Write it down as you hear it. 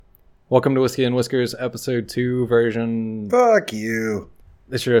Welcome to Whiskey and Whiskers, episode 2 version. Fuck you.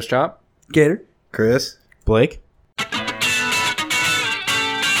 This year's Chop. Gator. Chris. Blake.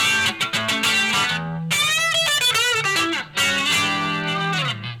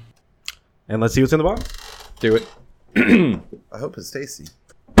 And let's see what's in the box. Do it. I hope it's tasty.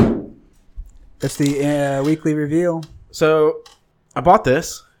 That's the weekly reveal. So, I bought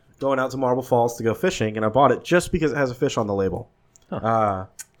this going out to Marble Falls to go fishing, and I bought it just because it has a fish on the label. Huh.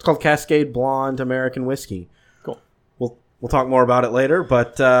 It's called Cascade Blonde American Whiskey. Cool. We'll talk more about it later,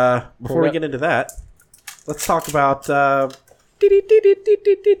 but before we get into that, let's talk about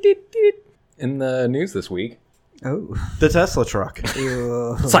In the news this week, Oh. the Tesla truck.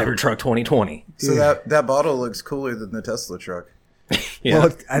 Cybertruck 2020. So that bottle looks cooler than the Tesla truck. Yeah.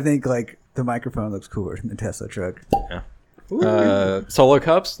 Well, I think like the microphone looks cooler than the Tesla truck. Solo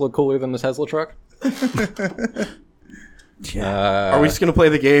cups look cooler than the Tesla truck. Yeah. Are we just going to play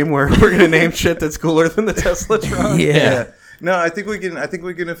the game where we're going to name shit that's cooler than the Tesla truck? Yeah. No, I think we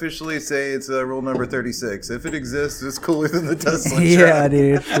can officially say it's rule number 36. If it exists, it's cooler than the Tesla truck. Yeah,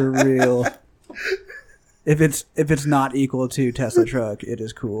 dude, for real. If it's not equal to Tesla truck, it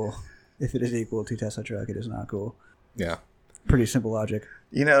is cool. If it is equal to Tesla truck, it is not cool. Yeah. Pretty simple logic.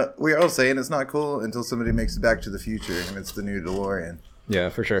 You know, we're all saying it's not cool until somebody makes it Back to the Future and it's the new DeLorean. Yeah,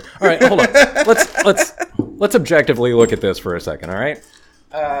 for sure. All right, hold on. Let's objectively look at this for a second, all right?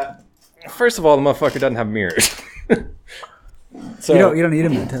 First of all, the motherfucker doesn't have mirrors. So You don't need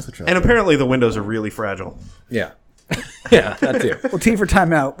them in a Tesla truck. And apparently the windows are really fragile. yeah. Yeah, that too. Well, T for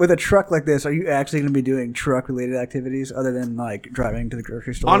timeout. With a truck like this, are you actually going to be doing truck-related activities other than like driving to the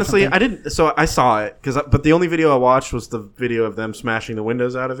grocery store? Honestly, I didn't. So I saw it but the only video I watched was the video of them smashing the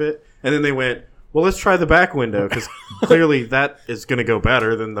windows out of it, and then they went, "Well, let's try the back window because clearly that is going to go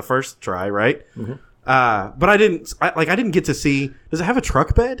better than the first try, right?" Mm-hmm. But I didn't get to see. Does it have a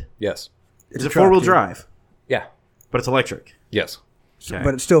truck bed? Yes. Is it four-wheel drive? Yeah. But it's electric. Yes. Okay.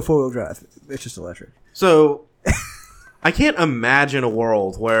 But it's still four-wheel drive. It's just electric. So I can't imagine a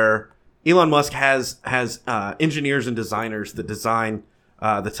world where Elon Musk has engineers and designers that design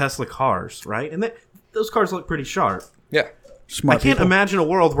the Tesla cars, right? And those cars look pretty sharp. Yeah. Smart I can't people. imagine a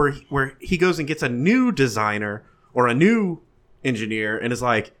world where he goes and gets a new designer or a new engineer and is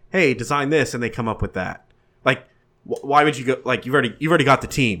like, "Hey, design this," and they come up with that. Like, why would you go? Like, you've already got the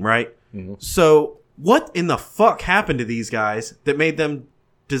team, right? Mm-hmm. So, what in the fuck happened to these guys that made them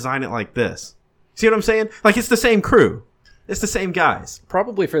design it like this? See what I'm saying? Like, it's the same crew, it's the same guys.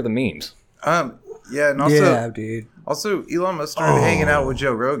 Probably for the memes. Yeah, and also, Yeah, dude. also Elon Musk started hanging out with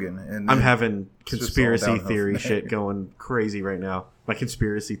Joe Rogan, and I'm having just all conspiracy downhill theory from there. shit going crazy right now. My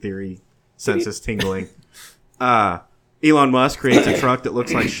conspiracy theory sense is tingling. Elon Musk creates a truck that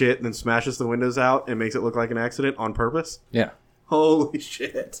looks like shit and then smashes the windows out and makes it look like an accident on purpose. Yeah. Holy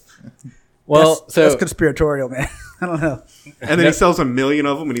shit. Well, That's conspiratorial, man. I don't know. And then he sells 1 million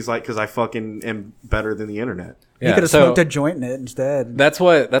of them and he's like, "Because I fucking am better than the internet." You yeah, could have so smoked a joint in it instead. that's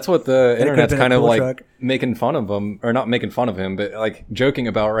what the internet's been a kind of cool like truck. making fun of him, or not making fun of him, but like joking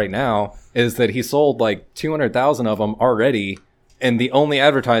about right now is that he sold like 200,000 of them already. And the only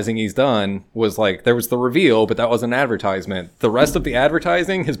advertising he's done was like, there was the reveal, but that was an advertisement. The rest of the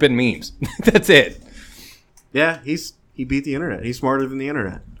advertising has been memes. That's it. Yeah, he beat the internet. He's smarter than the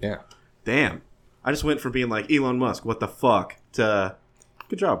internet. Yeah. Damn. I just went from being like, Elon Musk, what the fuck, to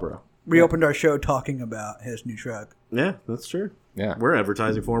good job, bro. We opened our show talking about his new truck. Yeah, that's true. Yeah. We're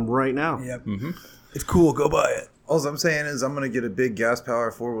advertising for him right now. Yep. Mm-hmm. It's cool. Go buy it. all I'm saying is I'm gonna get a big gas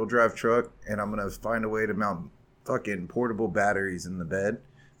power 4-wheel drive truck, and I'm gonna find a way to mount fucking portable batteries in the bed,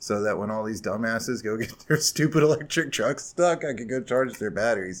 so that when all these dumbasses go get their stupid electric trucks stuck, I can go charge their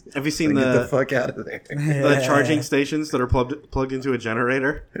batteries. Have you seen and get the the fuck out of there? the charging stations that are plugged into a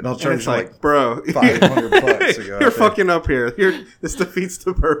generator? And I'll And charge it's like, like bro, $500 to go you're out there. fucking up here. This defeats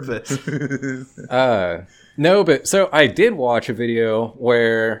the purpose. No, but so I did watch a video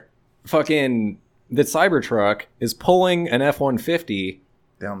where fucking the Cybertruck is pulling an F-150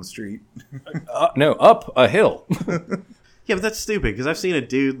 down the street. up a hill. Yeah, but that's stupid because I've seen a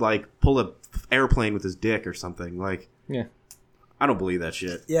dude like pull a airplane with his dick or something. Like, Yeah. I don't believe that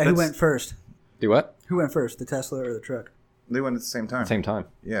shit. Yeah, who went first? Do what? Who went first, the Tesla or the truck? They went at the same time. Same time.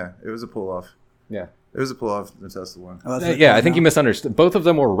 Yeah, it was a pull off. Yeah. It was a pull off the Tesla one. Oh, that's Yeah, I think you misunderstood. Both of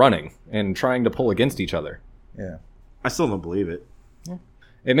them were running and trying to pull against each other. Yeah. I still don't believe it.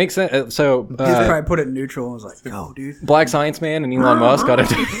 It makes sense. So He just probably put it in neutral and was like, "Go, dude." Black Science Man and Elon Musk got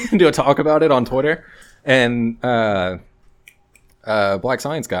into a talk about it on Twitter, and Black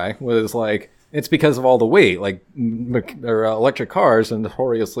Science guy was like, it's because of all the weight. Like, electric cars are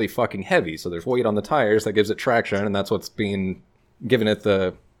notoriously fucking heavy, so there's weight on the tires that gives it traction, and that's what's being given it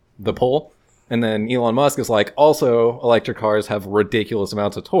the the pull. And then Elon Musk is like, also electric cars have ridiculous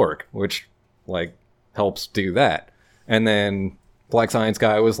amounts of torque, which like helps do that. And then Black Science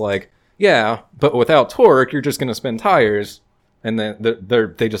guy was like, yeah, but without torque, you're just going to spin tires. And then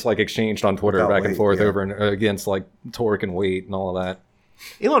they just like exchanged on Twitter Without back and weight, forth yeah. over and against like torque and weight and all of that.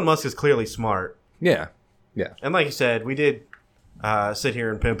 Elon Musk is clearly smart. Yeah. And like you said, we did sit here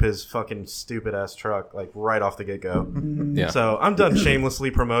and pimp his fucking stupid ass truck like right off the get go. Yeah. So I'm done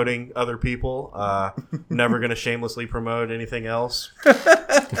shamelessly promoting other people. Never gonna shamelessly promote anything else.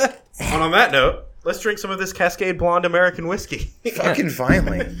 And on that note, let's drink some of this Cascade Blonde American whiskey. Fucking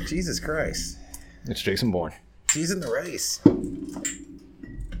finally. Jesus Christ. It's Jason Bourne. He's in the race.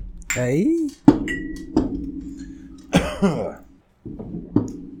 Hey.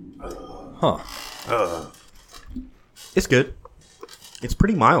 Huh. It's good. It's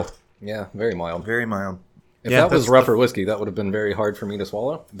pretty mild. Yeah, very mild. Very mild. If Yeah, that was that's rougher whiskey, that would have been very hard for me to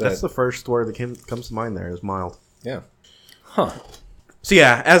swallow. But That's the first word that comes to mind. There is mild. yeah. Huh. So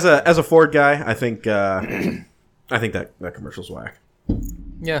yeah, as a Ford guy, I think that commercial's whack.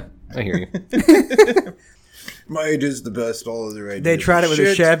 Yeah, I hear you. My age is the best. All of the right. They tried it with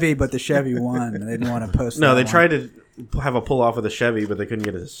a Chevy, but the Chevy won. And they didn't want to post. No, that they one. tried to have a pull off of the Chevy, but they couldn't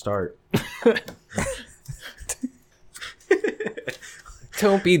get it to start.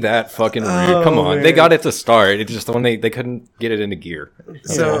 Don't be that fucking rude. Come on. man. They got it to start. It's just when they couldn't get it into gear.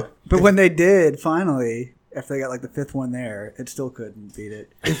 So But when they did, finally, after they got like the fifth one there, it still couldn't beat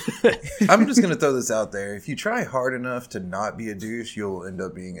it. I'm just gonna throw this out there. If you try hard enough to not be a douche, you'll end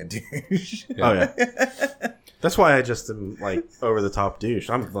up being a douche. Oh yeah, that's why I just am like over the top douche.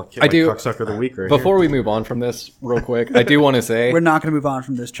 I'm like I do- cocksucker of the week right Before we move on from this, real quick, I do want to say We're not going to move on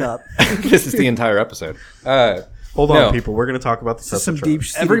from this chop. this is the entire episode. here. Hold on, No. people. We're going to talk about the This is some Tesla deep.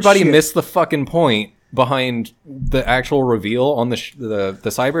 truck. Everybody shit. missed the fucking point behind the actual reveal on the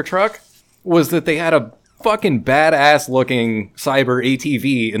Cybertruck was that they had a fucking badass looking Cyber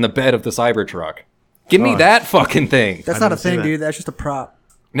ATV in the bed of the Cybertruck. Give me Oh. that fucking thing. That's I not a didn't see thing, that. dude. That's just a prop.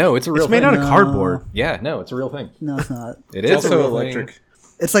 No, it's a real It's made thing. out of cardboard. Yeah, no, it's a real thing. No, it's not. It It's is a also real electric. thing.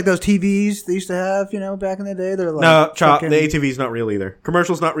 It's like those TVs they used to have, back in the day. They're like No, Chop. fucking- The ATV's not real either.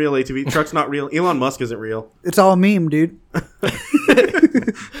 Commercial's not real. ATV truck's not real. Elon Musk isn't real. It's all a meme, dude.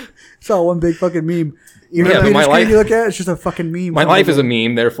 It's all one big fucking meme. You Yeah, know, but my life- you look at it, it's just a fucking meme. My life is a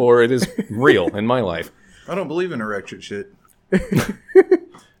meme, therefore it is real in my life. I don't believe in electric shit.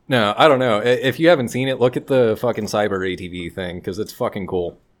 No, I don't know. If you haven't seen it, look at the fucking Cyber ATV thing because it's fucking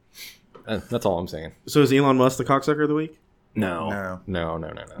cool. That's all I'm saying. So is Elon Musk the cocksucker of the week? No, No.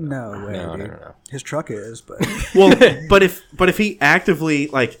 no. No way, No, dude. no. His truck is, but Well, but if he actively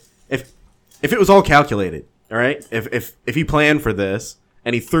like if it was all calculated, all right, if he planned for this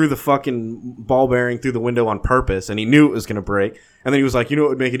and he threw the fucking ball bearing through the window on purpose and he knew it was going to break, and then he was like, you know what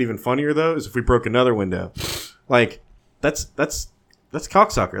would make it even funnier though is if we broke another window. Like that's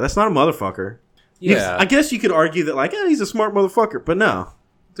cocksucker. That's not a motherfucker. Yeah. I guess you could argue that like, he's a smart motherfucker, but no,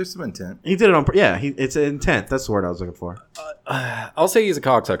 There's some intent. he did it on. Yeah, it's intent. That's the word I was looking for. I'll say he's a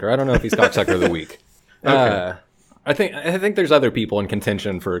cocksucker. I don't know if he's cocksucker of the week. Okay. I think there's other people in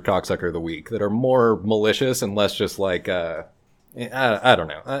contention for cocksucker of the week that are more malicious and less just like I don't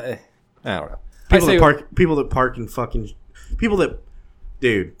know. I don't know. People that park in fucking people that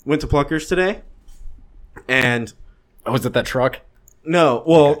dude went to Pluckers today, and Was it that truck? no,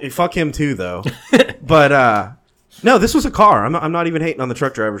 well, fuck him too though. But no, this was a car. I'm not even hating on the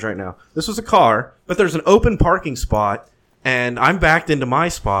truck drivers right now. This was a car, but there's an open parking spot, and I'm backed into my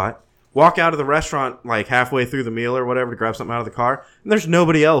spot. Walk out of the restaurant like halfway through the meal or whatever to grab something out of the car, and there's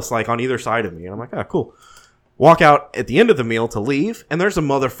nobody else like on either side of me. And I'm like, cool. Walk out at the end of the meal to leave, and there's a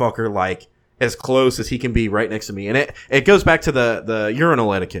motherfucker like as close as he can be right next to me. And it goes back to the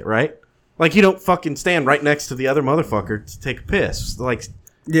urinal etiquette, right? Like you don't fucking stand right next to the other motherfucker to take a piss. Like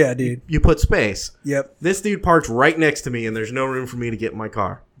yeah, dude. you put space. Yep. This dude parked right next to me, and there's no room for me to get in my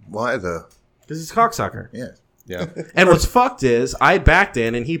car Why though? because he's a cocksucker. Yeah. Yeah. And what's fucked is I backed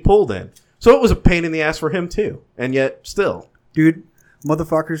in and he pulled in, so it was a pain in the ass for him too. And yet still, Dude,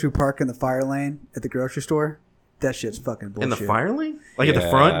 motherfuckers who park in the fire lane at the grocery store, that shit's fucking bullshit. in the fire lane, like at the Yeah.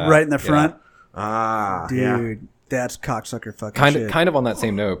 front. Right in the front. Dude. Dude, that's cocksucker fucking shit. Kind of on that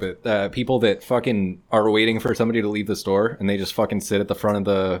same note, but people that fucking are waiting for somebody to leave the store and they just fucking sit at the front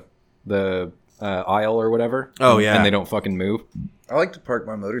of the aisle or whatever. Oh, yeah. and they don't fucking move. I like to park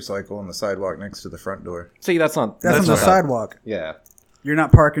my motorcycle on the sidewalk next to the front door. See, that's not That's on the not- sidewalk. Yeah, You're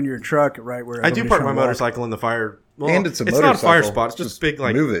not parking your truck right where I do everybody's park my trying to walk. motorcycle in the fire. Well, And it's a not a motorcycle. fire spot. It's just big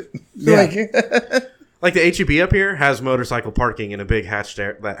like Move it. Yeah. like the HEB up here has motorcycle parking in a big hatched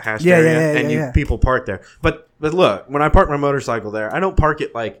area, Yeah, area, yeah, and yeah. people park there. But look, when I park my motorcycle there, I don't park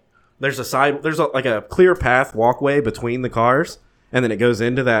it like there's like a clear path walkway between the cars, and then it goes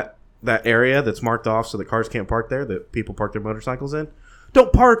into that area that's marked off so that cars can't park there, that people park their motorcycles in.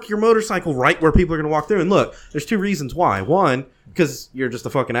 Don't park your motorcycle right where people are going to walk through. And look, there's 2 reasons why. 1, because you're just a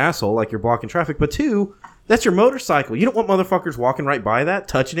fucking asshole, like you're blocking traffic. But 2, that's your motorcycle. You don't want motherfuckers walking right by that,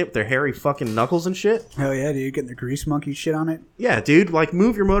 touching it with their hairy fucking knuckles and shit. Hell yeah, dude. Getting the grease monkey shit on it. Yeah, dude. Like,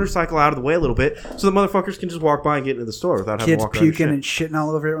 move your motorcycle out of the way a little bit so the motherfuckers can just walk by and get into the store without having Kids to walk around puking and and shitting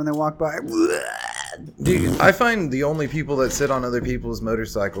all over it when they walk by. Dude, I find the only people that sit on other people's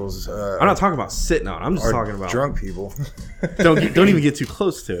motorcycles I'm not talking about sitting on. I'm just are talking about drunk people. Don't even get too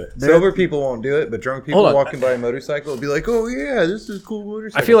close to it. Sober people won't do it, but drunk people Hold on. walking by a motorcycle will be like, "Oh yeah, this is a cool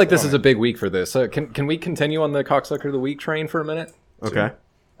motorcycle." I feel like this is a big week for this. Can we continue on the cocksucker of the week train for a minute? Okay.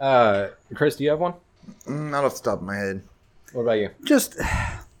 Chris, do you have one? Not off the top of my head. What about you? Just,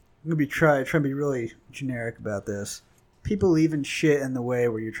 I'm going to try to be really generic about this. People leaving shit in the way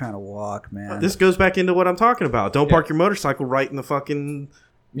where you're trying to walk, man. This goes back into what I'm talking about. Don't park your motorcycle right in the fucking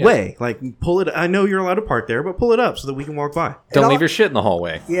way. Like, pull it. I know you're allowed to park there, but pull it up so that we can walk by. Don't leave your shit in the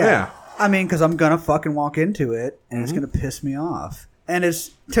hallway. Yeah. I mean, because I'm going to fucking walk into it, and it's going to piss me off. And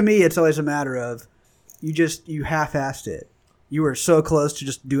to me, it's always a matter of you half-assed it. You were so close to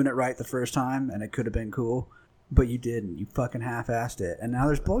just doing it right the first time, and it could have been cool, but you didn't. You fucking half-assed it. And now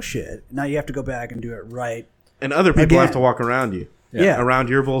there's bullshit. Now you have to go back and do it right. And other people Again. have to walk around you. Yeah. Around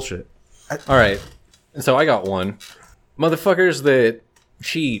your bullshit. All right. So I got one. Motherfuckers that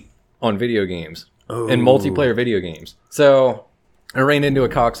cheat on video games and multiplayer video games. So I ran into a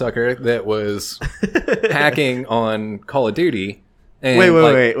cocksucker that was hacking on Call of Duty. And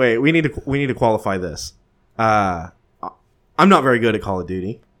Wait. We need to qualify this. I'm not very good at Call of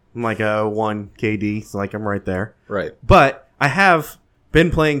Duty. I'm like a 1 KD, so like I'm right there. Right. But I have been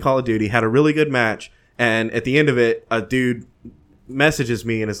playing Call of Duty, had a really good match, and at the end of it, a dude messages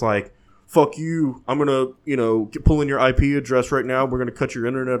me and it's like, "Fuck you! I'm gonna, pull in your IP address right now. We're gonna cut your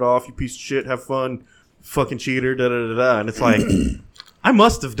internet off. You piece of shit. Have fun, fucking cheater." Da da da da. And it's like, I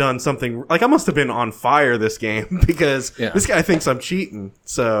must have done something. Like I must have been on fire this game because this guy thinks I'm cheating.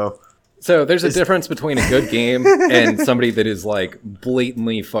 So there's a difference between a good game and somebody that is like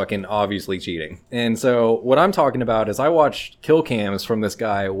blatantly fucking obviously cheating. And so what I'm talking about is I watched kill cams from this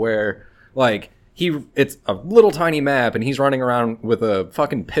guy where like it's a little tiny map and he's running around with a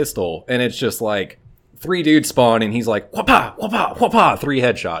fucking pistol and it's just like 3 dudes spawn and he's like whapa whapa whapa 3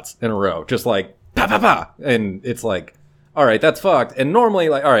 headshots in a row, just like pa pa pa, and it's like, all right, that's fucked. And normally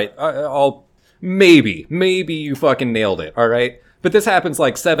like, all right, I'll maybe you fucking nailed it, all right. But this happens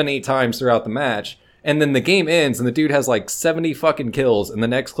like 7-8 times throughout the match, and then the game ends, and the dude has like 70 fucking kills, and the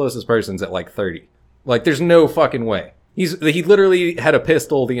next closest person's at like 30. Like, there's no fucking way. He literally had a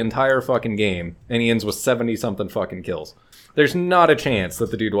pistol the entire fucking game, and he ends with 70-something fucking kills. There's not a chance that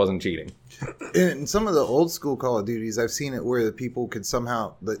the dude wasn't cheating. In some of the old school Call of Duties, I've seen it where the people could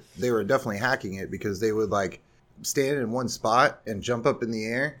somehow, they were definitely hacking it because they would like stand in one spot and jump up in the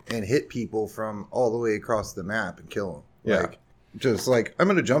air and hit people from all the way across the map and kill them. Yeah. Like, just like, I'm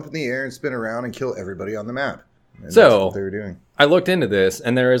going to jump in the air and spin around and kill everybody on the map. And So, that's what they were doing. I looked into this,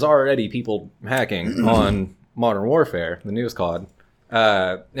 and there is already people hacking on Modern Warfare, the newest COD.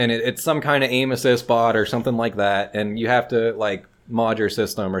 And it's some kind of aim assist bot or something like that, and you have to like mod your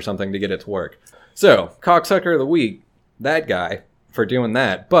system or something to get it to work. So, cocksucker of the week, that guy for doing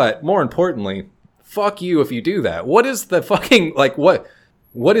that. But more importantly, fuck you if you do that. What is the fucking like what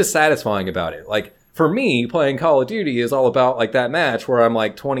is satisfying about it? Like, for me, playing Call of Duty is all about like that match where I'm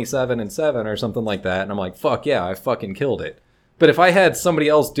like 27-7 or something like that, and I'm like, fuck yeah, I fucking killed it. But if I had somebody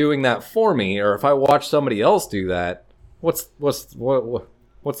else doing that for me, or if I watched somebody else do that, what's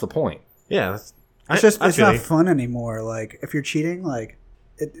the point? yeah, It's not fun anymore. Like, if you're cheating, like,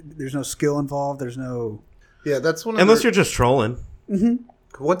 there's no skill involved. There's no... Yeah, that's one of unless you're just trolling. Mm-hmm.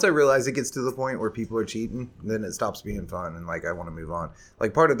 Once I realize it gets to the point where people are cheating, then it stops being fun and like I want to move on.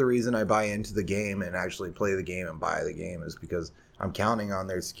 Like part of the reason I buy into the game and actually play the game and buy the game is because I'm counting on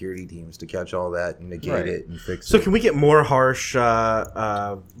their security teams to catch all that and negate it and fix it. So can we get more harsh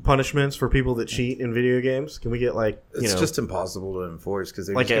punishments for people that cheat in video games? Can we get like it's just impossible to enforce because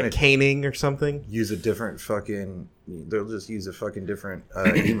they're like just a gonna caning or something? use a different fucking. They'll just use a fucking different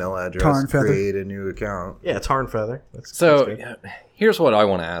email address, Tar and feather. create a new account. Yeah, tar and feather. That's So good. here's what I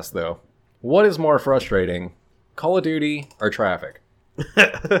want to ask though: what is more frustrating, Call of Duty or traffic?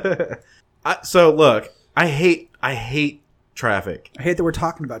 So look, I hate traffic. I hate that we're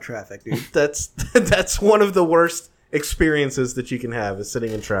talking about traffic, dude. That's one of the worst experiences that you can have is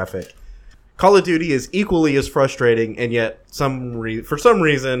sitting in traffic. Call of Duty is equally as frustrating, and yet for some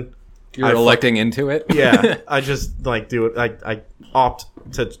reason, You're electing into it. Yeah, I just like do it. I opt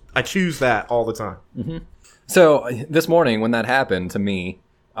to. I choose that all the time. So this morning when that happened to me,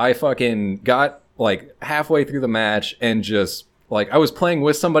 I fucking got like halfway through the match and just like I was playing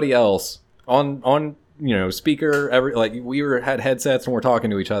with somebody else on speaker. We had headsets and we're talking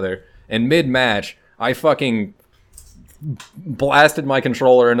to each other. And mid match, I fucking blasted my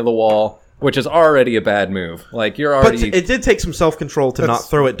controller into the wall. Which is already a bad move. Like you're already. But it did take some self-control to not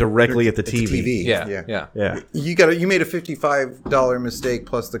throw it directly at the TV. Yeah. You made a $55 mistake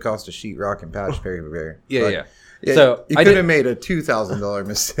plus the cost of sheetrock and patch paper. Yeah. So you could have made a $2,000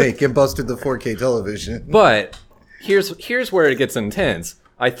 mistake and busted the 4K television. But here's where it gets intense.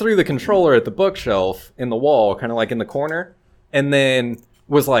 I threw the controller at the bookshelf in the wall, kind of like in the corner, and then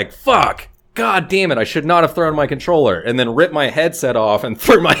was like, "Fuck." God damn it, I should not have thrown my controller. And then ripped my headset off and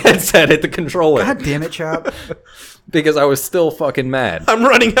threw my headset at the controller. God damn it, Chop. Because I was still fucking mad. I'm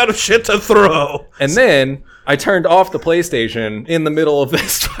running out of shit to throw. And then I turned off the PlayStation in the middle of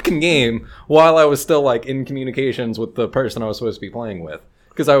this fucking game while I was still like in communications with the person I was supposed to be playing with.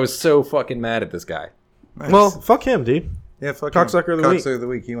 Because I was so fucking mad at this guy. Nice. Well, fuck him, dude. Yeah, fuck Cocksucker him. of the week. Cocksucker of the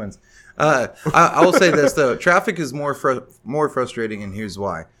week, he wins. I will say this, though. Traffic is more frustrating, and here's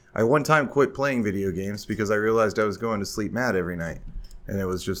why. I one time quit playing video games because I realized I was going to sleep mad every night. And it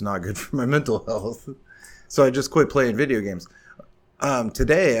was just not good for my mental health. So I just quit playing video games.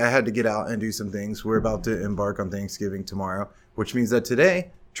 Today, I had to get out and do some things. We're about to embark on Thanksgiving tomorrow, which means that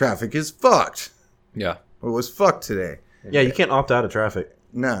today, traffic is fucked. Yeah. It was fucked today. Yeah, you can't opt out of traffic.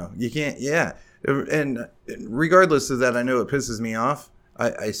 No, you can't. Yeah. And regardless of that, I know it pisses me off.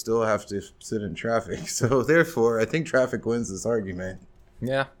 I still have to sit in traffic. So therefore, I think traffic wins this argument.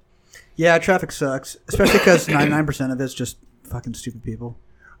 Yeah. Yeah, traffic sucks, especially because 99% of it's just fucking stupid people.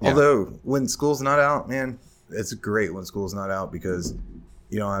 Yeah. Although, when school's not out, man, it's great when school's not out because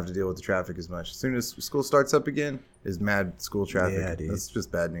you don't have to deal with the traffic as much. As soon as school starts up again, is mad school traffic. Yeah, dude. That's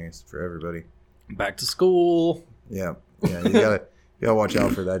just bad news for everybody. Back to school. Yeah, you gotta watch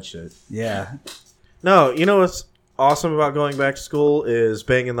out for that shit. Yeah. No, you know what's awesome about going back to school is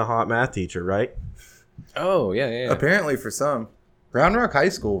banging the hot math teacher, right? Oh, yeah. Apparently for some. Round Rock High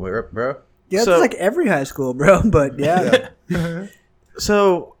School, bro. Yeah, So- it's like every high school, bro. But yeah.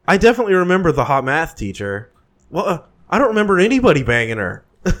 So I definitely remember the hot math teacher. Well, I don't remember anybody banging her.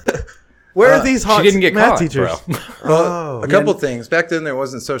 Where are these hot She didn't get math caught, teachers? bro. Well, a couple things. Back then, there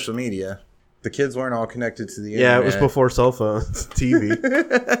wasn't social media. The kids weren't all connected to the internet. Yeah, it was before cell phones, TV.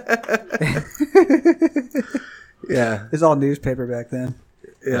 Yeah, It's all newspaper back then.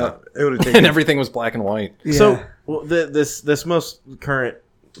 yeah. It would have taken. And everything was black and white. Yeah. So well, this most current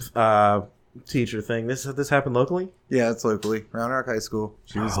teacher thing. This happened locally. Yeah, it's locally. Round Rock High School.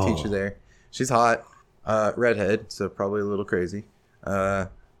 She was a teacher there. She's hot, redhead, so probably a little crazy.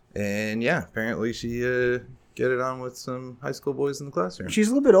 And yeah, apparently she get it on with some high school boys in the classroom. she's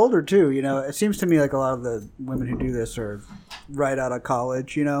a little bit older too. You know, it seems to me like a lot of the women who do this are right out of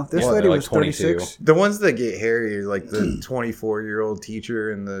college. You know, this Well, lady they're like was 36. The ones that get hairy are like the 24-year-old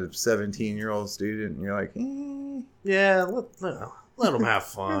teacher and the 17-year-old student. And you're like, Yeah, let them have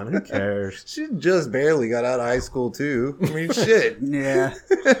fun. Who cares? she just barely got out of high school too. I mean, shit. Yeah.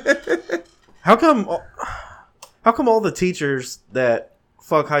 How come all the teachers that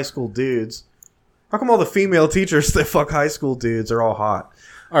fuck high school dudes? How come all the female teachers that fuck high school dudes are all hot?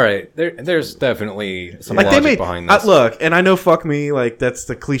 All right. There's definitely some Like logic behind this. look, and I know fuck me, like that's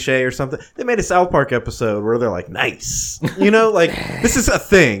the cliche or something. They made a South Park episode where they're like, nice, you know, like this is a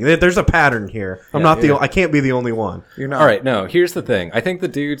thing. There's a pattern here. I can't be the only one. You're not. All right, no, here's the thing. I think the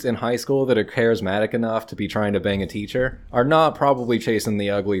dudes in high school that are charismatic enough to be trying to bang a teacher are not probably chasing the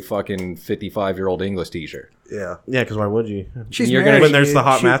ugly fucking 55-year-old English teacher. Yeah. Yeah, because why would you? She's You're married, gonna- When there's dude. the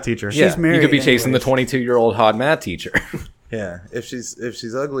hot She- math teacher. She's You married could be chasing the anyways. 22-year-old hot math teacher. Yeah. If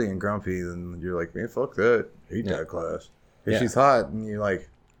she's ugly and grumpy, then you're like, man, fuck that. Hate that class. If Yeah. she's hot and you're like,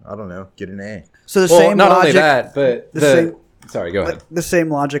 I don't know, get an A. So the Well, same not logic, only that, but the same- Sorry, go ahead. the same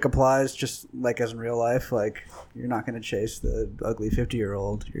logic applies just like as in real life. Like you're not going to chase the ugly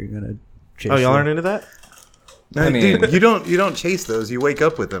 50-year-old. You're going to chase Oh, y'all the- aren't into that? No, I mean- dude, you don't chase those. You wake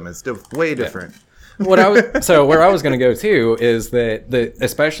up with them. It's way different. Where I was going to go to is that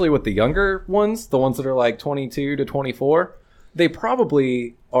especially with the younger ones, the ones that are like 22 to 24, they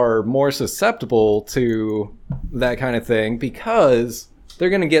probably are more susceptible to that kind of thing because they're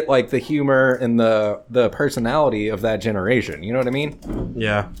gonna get like the humor and the personality of that generation. You know what I mean?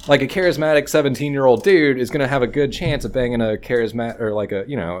 Yeah. Like a charismatic 17-year-old dude is gonna have a good chance of banging a charismatic or like a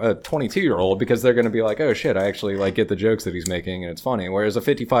 22-year-old because they're gonna be like, oh shit, I actually like get the jokes that he's making and it's funny. Whereas a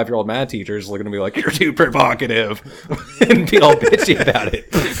 55-year-old math teacher is gonna be like, you're too provocative and be all bitchy about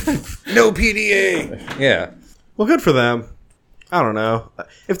it. No PDA. Yeah. Well, good for them. I don't know.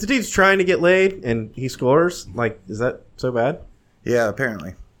 If the dude's trying to get laid and he scores, like, is that so bad? Yeah,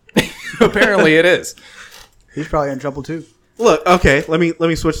 apparently. Apparently it is. He's probably in trouble too. Look, okay, let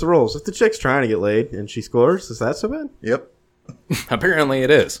me switch the roles. If the chick's trying to get laid and she scores, is that so bad? Yep. Apparently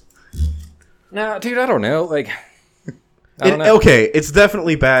it is. Nah, dude, I don't know. Like, I don't know. Okay, it's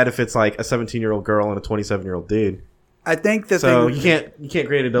definitely bad if it's like a 17-year-old girl and a 27-year-old dude. I think the So thing, you can't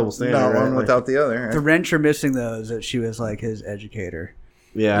create a double standard. Not right? one Like, without the other. the Right? wrench you're missing though is that she was like his educator.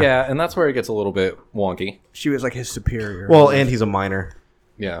 yeah. Yeah, and that's where it gets a little bit wonky. She was like his superior. Well, and he's a minor,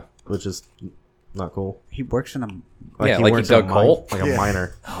 Yeah. which is not cool. he works in a. Yeah, like he works dug in a mine- coal? like a Yeah.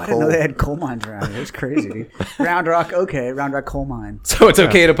 minor. Oh, I didn't know they had coal mines around here. It's crazy, dude. Round Rock, okay, Round Rock coal mine. So it's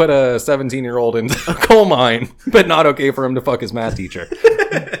okay to put a 17-year-old into a coal mine, but not okay for him to fuck his math teacher.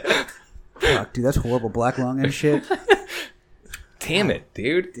 Fuck, dude, that's horrible. Black lung and shit. Damn it,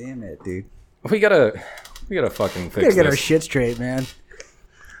 dude. Damn it, dude. We gotta fucking We fix gotta get our this. shit straight, man.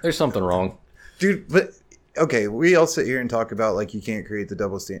 There's something wrong. Dude, but okay, we all sit here and talk about like you can't create the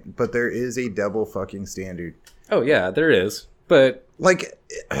double standard, but there is a double fucking standard. Oh yeah, there is. But Like,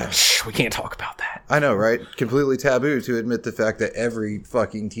 shh, we can't talk about that. I know, right? Completely taboo to admit the fact that every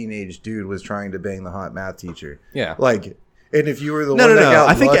fucking teenage dude was trying to bang the hot math teacher. Yeah. Like, and if you were the No, one no, that no. got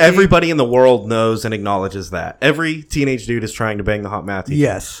I think lucky- everybody in the world knows and acknowledges that. Every teenage dude is trying to bang the hot math teacher.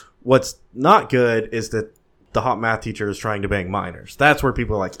 Yes. What's not good is that the hot math teacher is trying to bang minors. That's where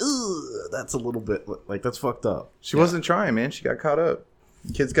people are like, ugh, that's a little bit, like, that's fucked up. She wasn't trying, man. She got caught up.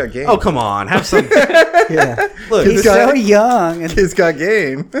 Kids got game. Oh, come on. Have some, Yeah. look, He's so young. And Kids got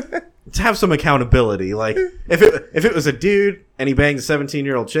game. have some accountability. Like, if it was a dude and he banged a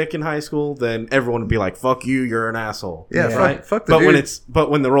 17-year-old chick in high school, then everyone would be like, fuck you, you're an asshole. Yeah, Yeah. fuck the dude.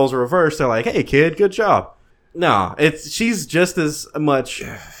 But when the roles are reversed, they're like, hey, kid, good job. No, she's just as much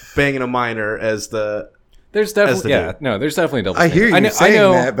banging a minor as the... There's the definitely dude. there's definitely double I hear you standard.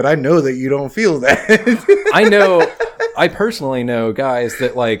 saying that, but I know that you don't feel that. I know I personally know guys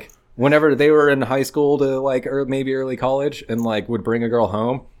that like whenever they were in high school to like or maybe early college and like would bring a girl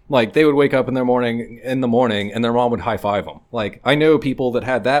home, like they would wake up in the morning and their mom would high five them. Like I know people that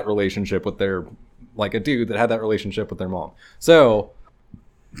had that relationship with their like a dude that had that relationship with their mom. So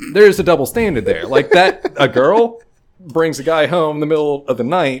there's a double standard there. Like that a girl brings a guy home in the middle of the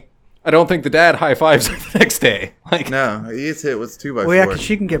night. I don't think the dad high fives her the next day. Like No, he gets hit with 2x4. well, yeah, 'cause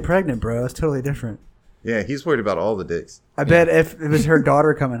she can get pregnant, bro. It's totally different. Yeah, he's worried about all the dicks. I bet if it was her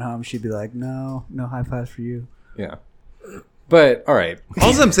daughter coming home, she'd be like, no high fives for you. yeah. But all right.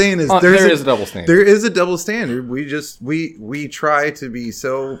 All I'm saying is There is a double standard. There is a double standard. We just we try to be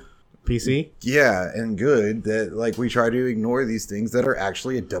so PC? and good that like we try to ignore these things that are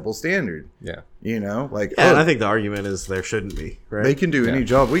actually a double standard. Yeah. You know, like Yeah, and oh, I think the argument is there shouldn't be, right? they can do any Yeah.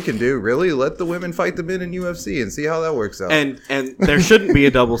 job we can do. Really, let the women fight the men in UFC and see how that works out. and there shouldn't be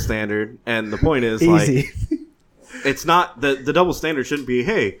a double standard. And the point is, Easy. like, it's not the double standard shouldn't be,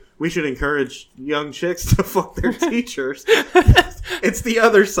 hey, we should encourage young chicks to fuck their teachers. It's the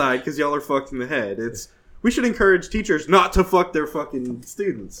other side because y'all are fucked in the head. It's we should encourage teachers not to fuck their fucking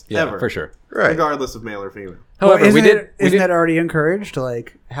students Yeah, ever, for sure. Right. regardless of male or female. However, isn't we did. isn't that already encouraged?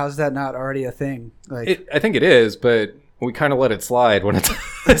 Like, how's that not already a thing? Like, I think it is, but we kind of let it slide when it's a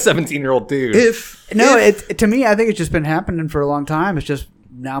 17-year-old dude. no, it to me, I think it's just been happening for a long time. It's just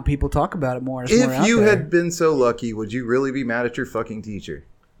now people talk about it more. It's more if out you there. had been so lucky, would you really be mad at your fucking teacher?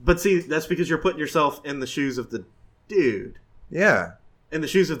 But see, that's because you're putting yourself in the shoes of the dude. Yeah, In the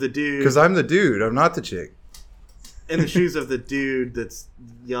shoes of the dude. because I'm the dude. I'm not the chick. In the shoes of the dude that's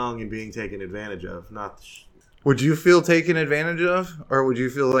young and being taken advantage of, not the Would you feel taken advantage of, or would you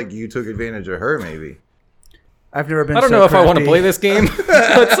feel like you took advantage of her? Maybe. I've never been. I don't so know if I want to crafty. play this game.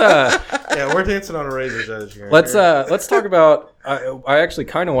 Yeah, we're dancing on a razor's edge here. Let's talk about. I actually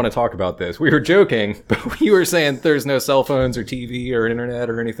kind of want to talk about this. We were joking, but you were saying there's no cell phones or TV or internet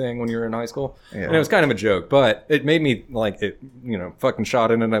or anything when you were in high school, Yeah. and it was kind of a joke, but it made me like it. You know, fucking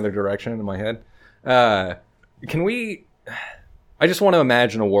shot in another direction in my head. Can we? I just want to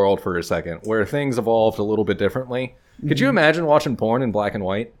imagine a world for a second where things evolved a little bit differently. Could you imagine watching porn in black and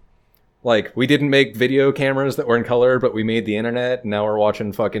white? Like, we didn't make video cameras that were in color, but we made the internet, and now we're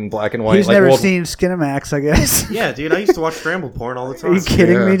watching fucking black and white. He's like, never World- seen Skinamax, I guess. Yeah, dude, I used to watch scrambled porn all the Are time. you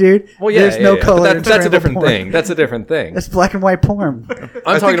kidding Yeah. me, dude? Well, yeah, There's no yeah. color. But in that's a scrambled different porn. thing. That's a different thing. That's black and white porn.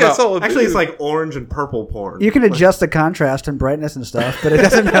 I'm talking about. Actually, it's like orange and purple porn. You can adjust the contrast and brightness and stuff, but it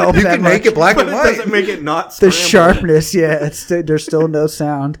doesn't help You that can much. make it black but and it white. doesn't make it not The scrambled. sharpness, yeah, there's still no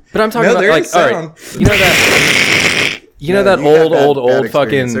sound. But I'm talking No, about there like, is all sound. right, you know that. You know Yeah, that you had old bad experience.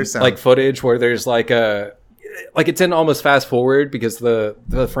 fucking There's sound. like footage where there's like it's in almost fast forward because the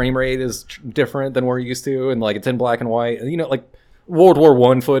frame rate is different than we're used to, and like it's in black and white. You know, like World War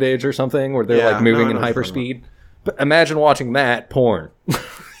One footage or something where they're Yeah, like moving no, in I know what you're hyperspeed. But imagine watching that porn,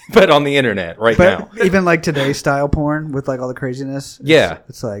 but on the internet right now. But even like today's style porn with like all the craziness, Yeah.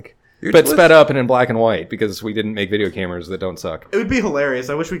 it's like But sped up and in black and white because we didn't make video cameras that don't suck. It would be hilarious.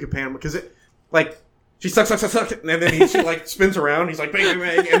 I wish we could pan him because it, like, she sucks, and then she like spins around. He's like bang, bang,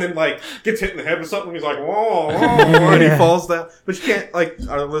 bang, and then like gets hit in the head with something. He's like whoa, whoa, and he Yeah. falls down. But you can't like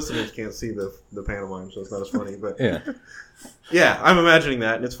our listeners can't see the pantomime, so it's not as funny. But Yeah. yeah, I'm imagining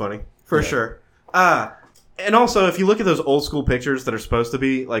that, and it's funny for sure. And also if you look at those old school pictures that are supposed to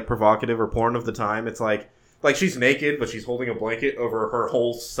be like provocative or porn of the time, it's like she's naked, but she's holding a blanket over her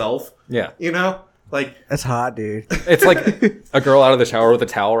whole self. Yeah. You know, like that's hot, dude. It's like a girl out of the shower with a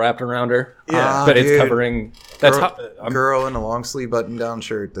towel wrapped around her. yeah. But it's dude. covering. That's girl, how. girl in a long sleeve button down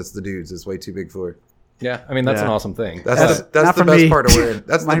shirt. That's the dudes. It's way too big for her. Yeah, I mean that's Yeah. an awesome thing. That's Not the for best me. part of wearing.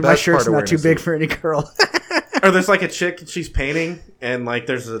 That's my, the my best shirt's part of not wearing too a big suit. for any girl. Or there's like a chick, she's painting, and like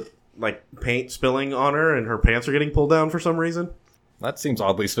there's a like paint spilling on her, and her pants are getting pulled down for some reason. That seems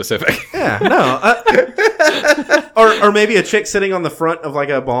oddly specific. Yeah, no. Or maybe a chick sitting on the front of like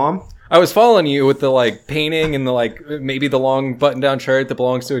a bomb. I was following you with the like painting and the like maybe the long button down shirt that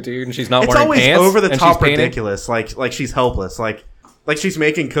belongs to a dude and she's not It's wearing always pants. over the and top she's painting. ridiculous. Like she's helpless. Like she's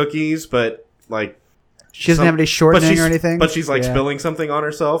making cookies, but like She doesn't have any shortening or anything. But she's like Yeah. spilling something on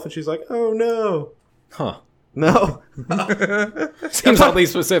herself, and she's like, "Oh no, Huh. no." Seems oddly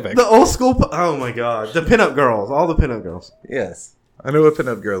specific. The old school. Oh my god, the pinup girls, all the pinup girls. Yes, I know what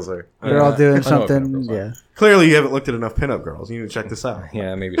pinup girls are. They're all doing I know what something. girls are. Yeah, Clearly, you haven't looked at enough pinup girls. You need to check this out.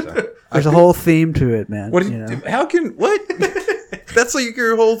 Yeah, maybe so. there's a whole theme to it, man. What? you know? How can what? That's like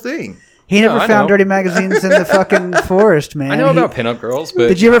your whole thing. He never I found know. dirty magazines in the fucking forest, man. I know He- about pinup girls, but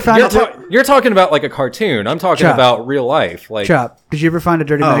Did you ever find you're talking about like a cartoon. I'm talking Chop. about real life. Like Chop? Did you ever find a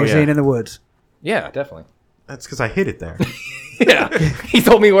dirty Oh, magazine yeah. in the woods? yeah, definitely. That's because I hid it there. Yeah, he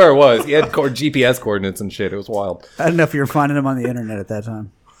told me where it was. He had GPS coordinates and shit. It was wild. I don't know if you were finding them on the internet at that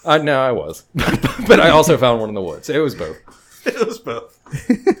time. No, I was, but I also found one in the woods. It was both. It was both.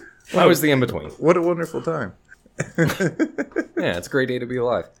 I was the in between. What a wonderful time. Yeah, it's a great day to be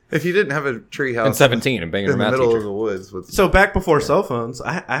alive. If you didn't have a tree house And 17 and banging in a the math middle teacher. of the woods with So back before cell phones,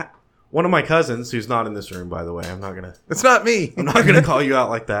 I one of my cousins, who's not in this room, by the way, I'm not it's not me. gonna call you out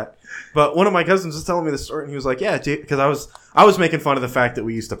like that. But one of my cousins was telling me this story, and he was like, "Yeah, because I was making fun of the fact that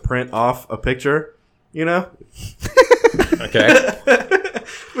we used to print off a picture, you know, Okay.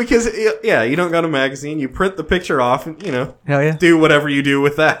 because yeah, you don't got a magazine, you print the picture off, and you know, Hell yeah. do whatever you do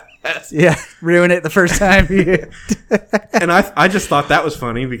with that." Yeah, ruin it the first time. And I just thought that was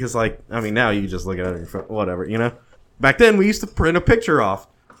funny because, like, I mean, now you just look at it on your phone, whatever, you know. Back then, we used to print a picture off,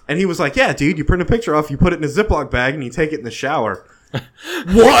 and he was like, "Yeah, dude, you print a picture off, you put it in a Ziploc bag, and you take it in the shower."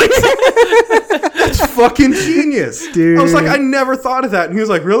 What? That's fucking genius, Dude. I was like, I never thought of that, and he was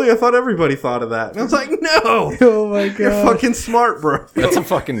like, "Really? I thought everybody thought of that." And I was like, "No, Oh my you're god. fucking smart, bro." That's a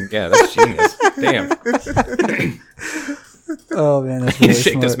fucking that's genius. Damn. Oh man, that's You really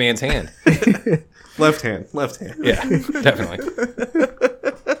shake this smart. man's hand. Left hand. Yeah, definitely.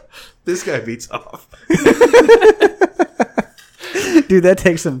 This guy beats off. Dude, that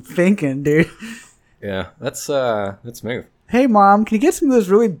takes some thinking, dude. Yeah, that's smooth. Hey mom, can you get some of those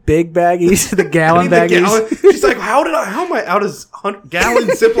really big baggies, the gallon The baggies? gallon- she's like, how am I out of gallon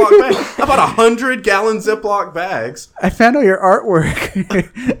Ziploc bags? How about 100 gallon Ziploc bags? I found all your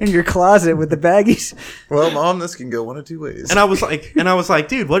artwork in your closet with the baggies. Well, Mom, this can go one of two ways. And I was like,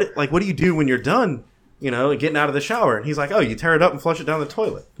 dude, what do you do when you're done, you know, getting out of the shower? And he's like, oh, you tear it up and flush it down the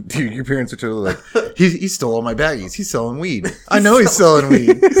toilet. Dude, your parents are totally like, he stole all my baggies. He's selling weed. I know he's selling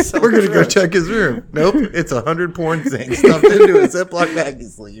weed. We're going to go check his room. Nope, it's 100 porn things stuffed into a Ziploc baggie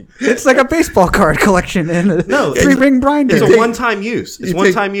sleeve. It's like a baseball card collection and a No, three-ring binder. It's a one-time use. It's you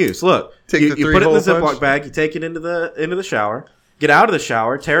one-time use. Look, take you the put it in the three-hole Ziploc punch. bag, you take it into the shower, get out of the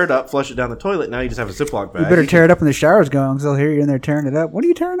shower, tear it up, flush it down the toilet. Now you just have a Ziploc bag. You better tear it up when the shower's going, because they'll hear you in there tearing it up. What are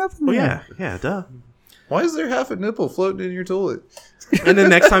you tearing up? Well, yeah, duh. Why is there half a nipple floating in your toilet? And then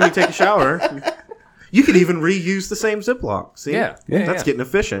next time you take a shower, You could even reuse the same Ziploc. See? Yeah. That's getting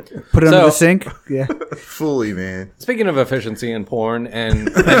efficient. Put it under So- the sink. Yeah. Fully, man. Speaking of efficiency in porn, and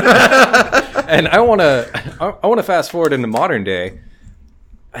I want to fast forward into modern day.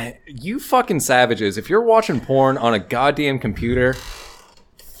 You fucking savages! If you're watching porn on a goddamn computer,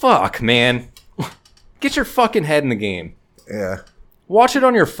 fuck, man, get your fucking head in the game. Yeah. Watch it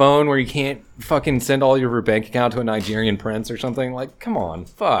on your phone where you can't fucking send all your bank account to a Nigerian prince or something. Like, come on,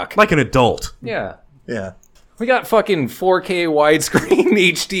 fuck. Like an adult. Yeah. Yeah. We got fucking 4K widescreen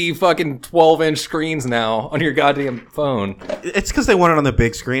HD fucking 12-inch screens now on your goddamn phone. It's because they want it on the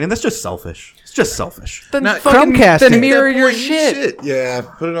big screen, and that's just selfish. It's just selfish. Then Not- Chromecast then it. mirror At that your point, shit. Yeah,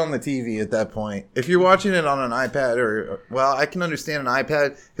 put it on the TV at that point. If you're watching it on an iPad well, I can understand an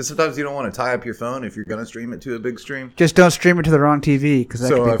iPad because sometimes you don't want to tie up your phone if you're going to stream it to a big stream. Just don't stream it to the wrong TV because that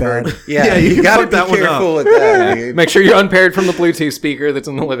So could be I've bad. heard. Yeah, Yeah, you you can got to fuck be that one careful with that. dude. Make sure you're unpaired from the Bluetooth speaker that's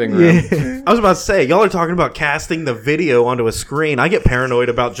in the living room. Yeah. I was about to say, y'all are talking about casting the video onto a screen. I get paranoid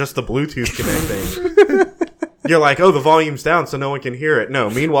about just the Bluetooth connecting. You're like, oh, the volume's down so no one can hear it. No,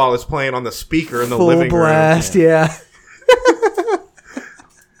 meanwhile, it's playing on the speaker in the Full living blast. Yeah.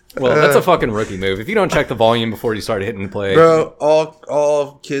 Well, that's a fucking rookie move. If you don't check the volume before you start hitting play, Bro,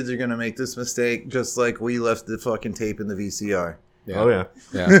 all kids are going to make this mistake just like we left the fucking tape in the VCR. yeah. Oh, yeah.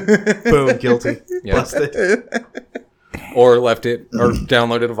 yeah, Boom, guilty. Yeah. Busted. or left it, or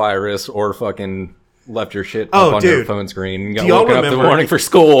downloaded a virus, or fucking left your shit Oh, up on your dude. phone screen. And got Do y'all woken up the remember- morning for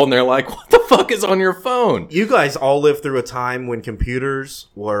school, and they're like, "What the fuck is on your phone?" You guys all lived through a time when computers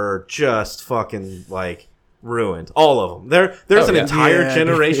were just fucking, like, ruined. All of them. There's Oh, an yeah. entire Yeah,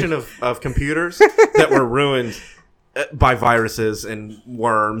 generation of computers that were ruined by viruses and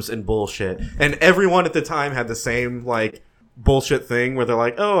worms and bullshit. And everyone at the time had the same, like, bullshit thing where they're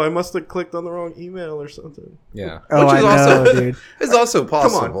like, oh, I must have clicked on the wrong email or something. Yeah, Oh, Which I is know, also- dude. It's also Come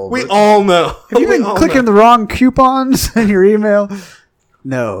possible. on. We but- all know. Have you We been all clicking know. the wrong coupons in your email?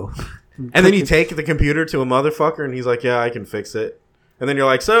 No. And then you take the computer to a motherfucker and he's like, yeah, I can fix it. And then you're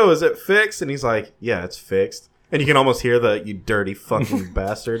like, so is it fixed? And he's like, yeah, it's fixed. And you can almost hear the, you dirty fucking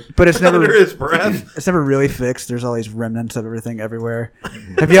bastard. But it's never under his breath. it's never really fixed. There's all these remnants of everything everywhere.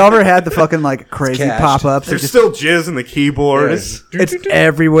 Have you ever had the fucking like crazy cached. pop-ups? There's still jizz in the keyboard. Yes. It's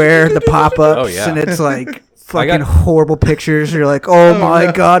everywhere. The pop-ups, Oh, yeah. and it's like fucking got- horrible pictures. You're like, oh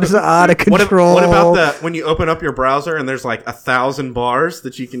my god, it's out of What, control. what about that when you open up your browser and there's like 1,000 bars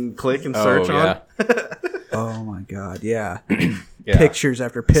that you can click and search yeah. on? Oh my god, yeah. Yeah. Pictures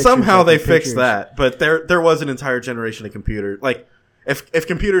after pictures. Somehow after they fixed pictures. that, but there was an entire generation of computers. Like, if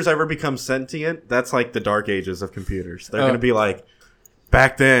computers ever become sentient, that's like the dark ages of computers. They're going to be like,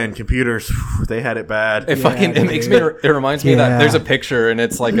 back then, computers, they had it bad. It Yeah, fucking it makes me dude. it reminds me that Yeah. there's a picture and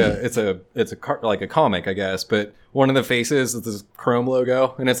it's like like a comic, I guess, but one of the faces is this Chrome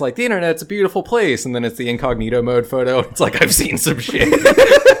logo and it's like the internet's a beautiful place, and then it's the incognito mode photo. It's like, I've seen some shit.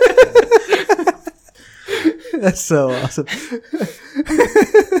 That's so awesome.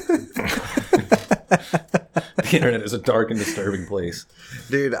 The internet is a dark and disturbing place.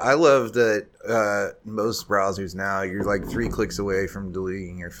 Dude, I love that most browsers now, you're like 3 clicks away from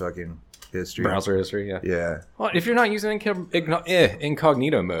deleting your fucking history. Browser history, yeah. Yeah. Well, if you're not using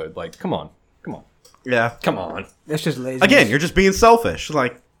incognito mode, like, come on. Yeah. Come on. That's just lazy. Again, you're just being selfish.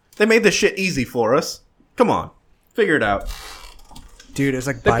 Like, they made this shit easy for us. Come on. Figure it out. dude, it's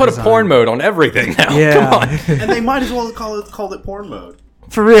like They by put design. a porn mode on everything now. Yeah, Come on. And they might as well have called it porn mode.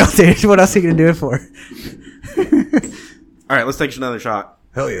 for real, dude. What else are you gonna do it for? All right, let's take another shot.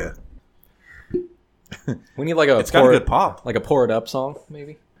 Hell yeah. We need like a It's got a good pop. like a pour it up song,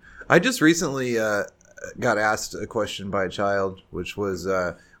 maybe. I just recently got asked a question by a child, which was,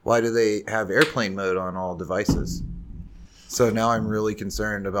 why do they have airplane mode on all devices? So now I'm really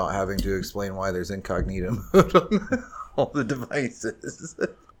concerned about having to explain why there's incognito mode on all the devices.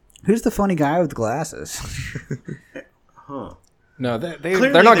 Who's the funny guy with the glasses? Huh. No, they're Clearly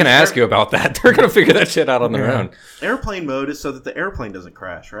not going to they- ask you about that. They're going to figure that shit out on their Yeah. own. Airplane mode is so that the airplane doesn't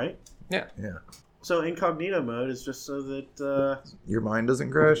crash, right? Yeah. Yeah. So incognito mode is just so that... Your mind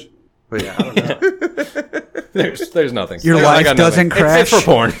doesn't crash? But yeah, I don't know. There's nothing. Your I life got doesn't nothing. It's crash? for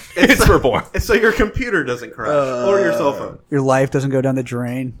porn. It's for porn. It's so your computer doesn't crash. Or your cell phone. Your life doesn't go down the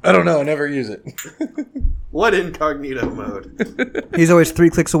drain. I don't know. I never use it. What incognito mode? He's always 3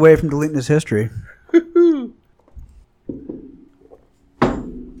 clicks away from deleting his history.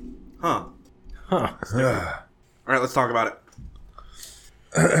 Huh. Huh. All right, let's talk about it.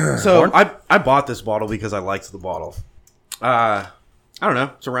 So I bought this bottle because I liked the bottle. I don't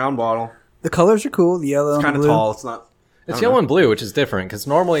know. It's a round bottle. The colors are cool. The yellow It's and kind of blue. tall. It's not. It's I don't yellow know. and blue, which is different because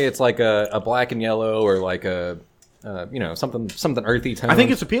normally it's like a black and yellow or like a something earthy tone. I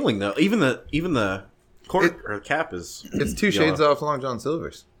think it's appealing though. Even the cork or cap is. It's 2 shades off Long John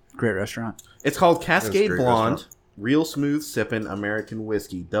Silver's. Great restaurant. It's called Cascade great Blonde, restaurant. real smooth sipping American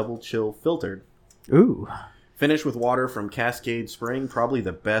whiskey, double chill filtered. Ooh. Finished with water from Cascade Spring, probably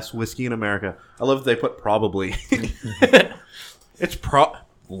the best whiskey in America. I love that they put probably. It's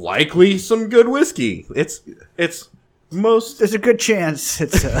likely some good whiskey. It's most There's a good chance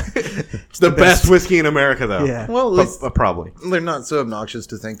it's the best whiskey in America, though. Yeah. Well, at least Probably. they're not so obnoxious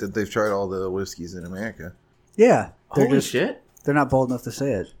to think that they've tried all the whiskeys in America. Yeah. They're Holy just shit! they're not bold enough to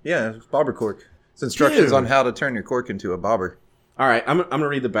say it. Yeah, it's bobber cork. It's instructions Dude. on how to turn your cork into a bobber. All right, I'm gonna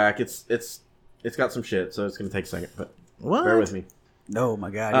read the back. It's got some shit, so it's gonna take a second, but What? bear with me. No, my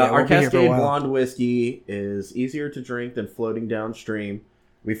God. Yeah, Our we'll be here for a Cascade while. Blonde whiskey is easier to drink than floating downstream.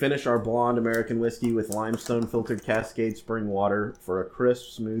 We finish our blonde American whiskey with limestone filtered Cascade spring water for a crisp,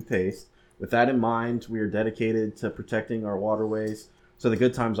 smooth taste. With that in mind, we are dedicated to protecting our waterways so the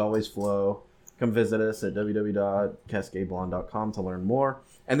good times always flow. Come visit us at www.cascadeblonde.com to learn more.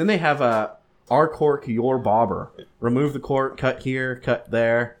 And then they have Our Cork, Your Bobber. Remove the cork, cut here, cut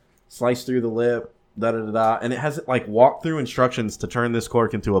there, slice through the lip, da-da-da-da. And it has like walk-through instructions to turn this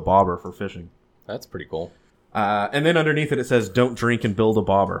cork into a bobber for fishing. That's pretty cool. And then underneath it says, "Don't drink and build a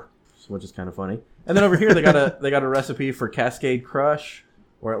bobber," which is kind of funny. And then over here they got a recipe for Cascade Crush,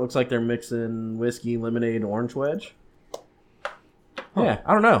 where it looks like they're mixing whiskey, lemonade, and orange wedge. Yeah,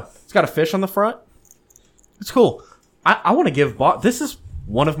 I don't know. It's got a fish on the front. It's cool. I want to give this is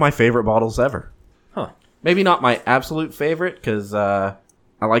one of my favorite bottles ever. Huh. Maybe not my absolute favorite because I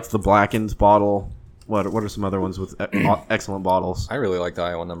liked the blackened bottle. What are some other ones with excellent bottles? I really like the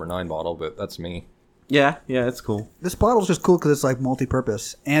Iowa number 9 bottle, but that's me. Yeah, it's cool. This bottle's just cool because it's like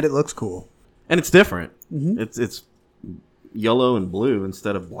multi-purpose and it looks cool. And it's different. It's yellow and blue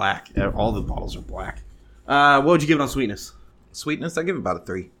instead of black. All the bottles are black. What would you give it on sweetness? Sweetness, I give it about a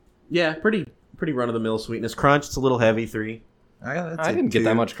 3. Yeah, pretty run-of-the-mill sweetness. Crunch, it's a little heavy, 3. I didn't get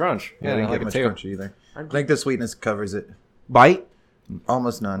that much crunch. Yeah, I didn't like get a much 2. crunch either. I think the sweetness covers it. Bite?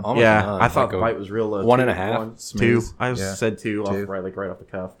 Almost none. Almost Yeah, none. I thought Like the a bite was real low. 1.5. 1, 2. Smooth. I Yeah. said 2 2. right off the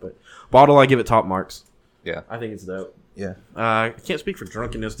cuff. But bottle, I give it top marks. Yeah. I think it's dope. Yeah, I can't speak for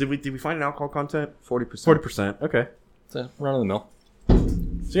drunkenness. Did we find an alcohol content? 40%. 40%. Okay. It's a run of the mill.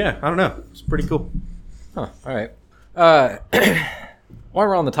 So yeah, I don't know. It's pretty cool. Huh. All right. While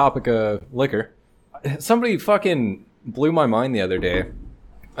we're on the topic of liquor, somebody fucking blew my mind the other day.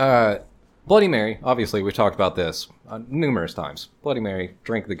 Bloody Mary, obviously, we've talked about this numerous times. Bloody Mary,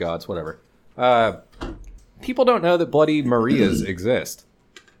 drink of the gods, whatever. People don't know that Bloody Marias exist.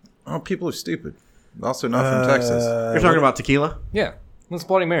 Oh, people are stupid. Also not from Texas. You're talking about tequila? Yeah. It's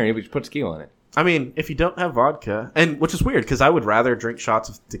Bloody Mary, but you put tequila in it. I mean, if you don't have vodka, and which is weird because I would rather drink shots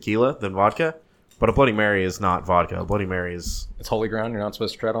of tequila than vodka, but a Bloody Mary is not vodka. A Bloody Mary is It's holy ground. You're not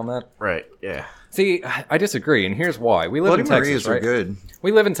supposed to tread on that. right. Yeah. See, I disagree, and here's why. We live Bloody in Texas, Marias right? are good.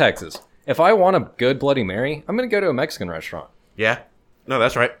 We live in Texas. If I want a good Bloody Mary, I'm going to go to a Mexican restaurant. Yeah. No,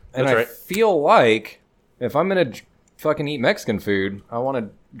 that's right. And That's I right. feel like if I'm going to fucking eat Mexican food, I want to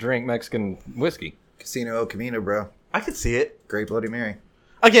drink Mexican whiskey. Casino El Camino, bro. I could see it. Great Bloody Mary.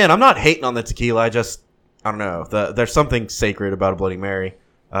 Again, I'm not hating on the tequila. I don't know. There's something sacred about a Bloody Mary.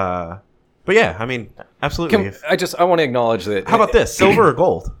 But yeah, I mean, absolutely. I want to acknowledge that. How about this? Silver or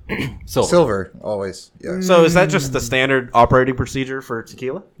gold? Silver? Silver, always. Yeah. So is that just the standard operating procedure for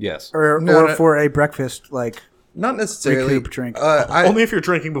tequila? Yes. Or No. for a breakfast, like Not necessarily. Recoup drink. Only if you're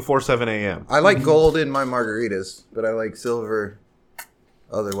drinking before 7 a.m. I like gold in my margaritas, but I like silver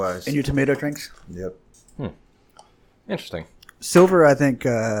otherwise. in your tomato drinks. Yep. Interesting. Silver, I think,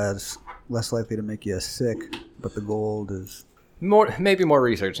 is less likely to make you sick, but the gold is. Maybe more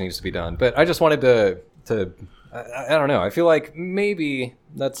research needs to be done, but I just wanted to I don't know. I feel like maybe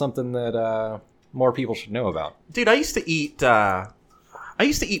that's something that more people should know about. Dude, I used to eat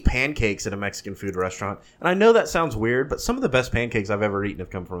pancakes at a Mexican food restaurant, and I know that sounds weird, but some of the best pancakes I've ever eaten have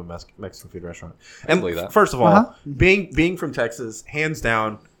come from a Mexican food restaurant. And believe that. First of all, Uh-huh. being from Texas, hands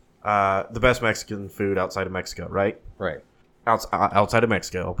down, the best Mexican food outside of Mexico, right? Right. Outside of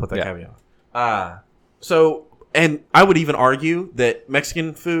Mexico, I'll put that Yeah. caveat. So, and I would even argue that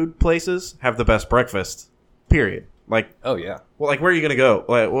Mexican food places have the best breakfast. Period. Like, Oh yeah. well, like where are you gonna go?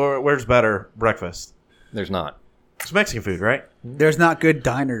 Like, where's better breakfast? There's not. It's Mexican food, right? There's not good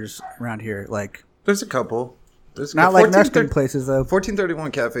diners around here. Like There's a couple. There's not like 14 Mexican places though.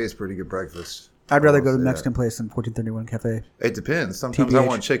 1431 Cafe is pretty good breakfast. I'd rather go to I'll the say Mexican place than 1431 Cafe. It depends. Sometimes I TBH.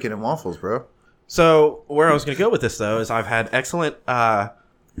 want chicken and waffles, bro. So where I was going to go with this, though, is I've had excellent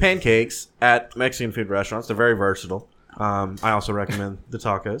pancakes at Mexican food restaurants. They're very versatile. I also recommend the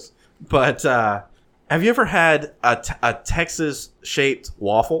tacos. But have you ever had a Texas-shaped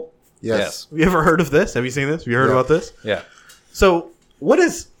waffle? Yes. Have you ever heard of this? Have you seen this? Have you heard Yeah. about this? Yeah. So what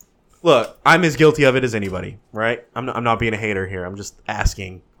is? Look, I'm as guilty of it as anybody, right? I'm not being a hater here. I'm just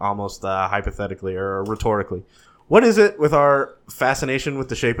asking, almost hypothetically or rhetorically. What is it with our fascination with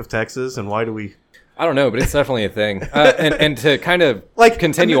the shape of Texas, and why do we I don't know, but it's definitely a thing. And to kind of like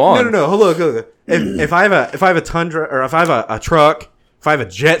continue no, on. No. Hold on. If I have a Tundra, or if I have a truck, if I have a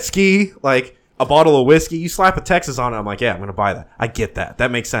jet ski, like a bottle of whiskey, you slap a Texas on it, I'm like, yeah, I'm gonna buy that. I get that.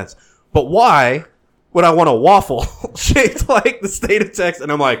 That makes sense. But why would I want a waffle shaped like the state of Texas?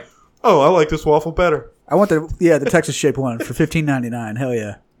 And I'm like, oh, I like this waffle better. I want the Texas shaped one for $15.99. Hell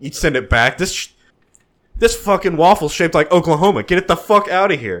yeah. You'd send it back. This fucking waffle shaped like Oklahoma. Get it the fuck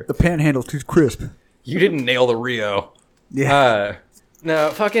out of here. The panhandle's too crisp. You didn't nail the Rio. Yeah.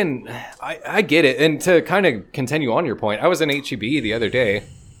 No, fucking, I get it. And to kind of continue on your point, I was in HEB the other day.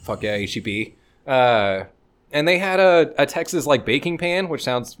 Fuck yeah, HEB. And they had a Texas like baking pan, which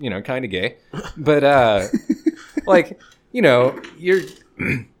sounds, kind of gay. But like,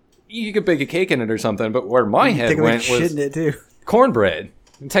 you could bake a cake in it or something. But where my head Take a went shit was in it too. cornbread.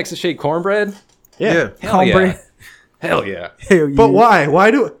 Texas shake cornbread. Yeah. Hell yeah. Cornbread. Hell yeah. Hell yeah. But why? Why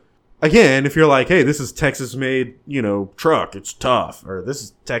do? Again, if you're like, hey, this is Texas-made, truck, it's tough, or this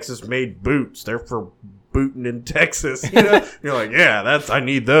is Texas-made boots, they're for booting in Texas. You're like, yeah, I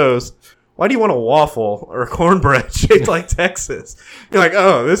need those. Why do you want a waffle or a cornbread shaped like Texas? You're like,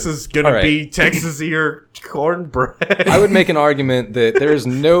 oh, this is gonna All right. be Texas-ier cornbread. I would make an argument that there's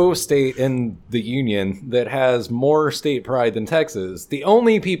no state in the union that has more state pride than Texas. The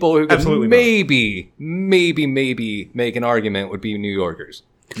only people who Absolutely could not. maybe make an argument would be New Yorkers.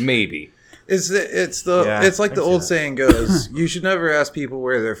 Maybe. It's like Yeah, the I can see old that. saying goes, you should never ask people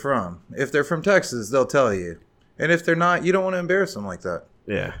where they're from. If they're from Texas, they'll tell you. And if they're not, you don't want to embarrass them like that.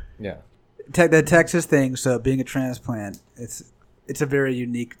 Yeah. Yeah. The Texas thing, so being a transplant, it's a very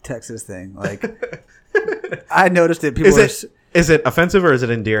unique Texas thing. Like, I noticed that people Is it offensive or is it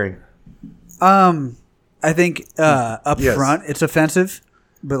endearing? I think up Yes. front it's offensive,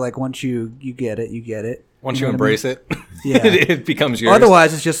 but like once you get it, you get it. Once know you what I embrace mean? it, Yeah. it becomes yours.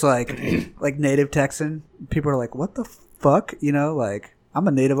 Otherwise, it's just like native Texan. People are like, "What the fuck?" Like I'm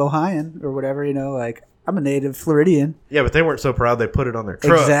a native Ohioan or whatever. Like I'm a native Floridian. Yeah, but they weren't so proud they put it on their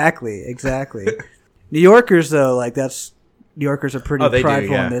truck. Exactly. New Yorkers though, like New Yorkers are pretty Oh, they do,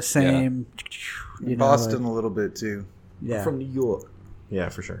 prideful yeah. in the same. Boston a little bit too. yeah. From New York. Yeah,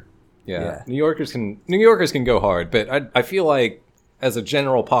 for sure. yeah. Yeah. New Yorkers can go hard, but I feel like as a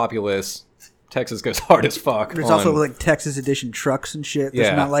general populace, Texas goes hard as fuck. There's on- also like Texas edition trucks and shit. There's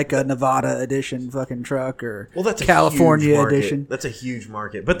Yeah. not like a Nevada edition fucking truck or Well, that's a California huge market. edition. That's a huge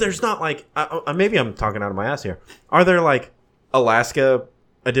market, but there's not like maybe I'm talking out of my ass here. Are there like Alaska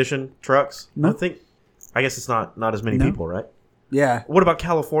edition trucks? No. I guess it's not as many No. people, right? Yeah. What about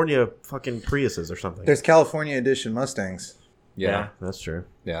California fucking Priuses or something? There's California edition Mustangs. yeah, that's true.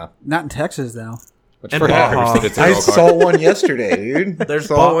 yeah. Not in Texas though. Which And for Baja. hackers, it's a I real car. saw one yesterday, dude. There's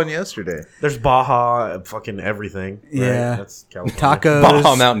saw Ba- one yesterday. There's Baja, fucking everything. right? Yeah. That's California. Tacos.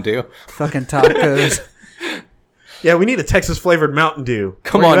 Baja Mountain Dew. Fucking tacos. Yeah, we need a Texas flavored Mountain Dew.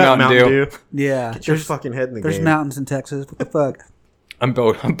 Come Where on, you at, Mountain Dew. Yeah. Get your fucking head in the There's game. mountains in Texas. What the fuck? I'm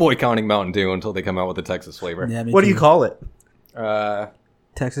boycotting Mountain Dew until they come out with a Texas flavor. Yeah, me What do too. you call it?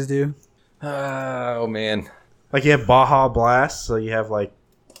 Texas do? Oh man. Like you have Baja Blast, so you have like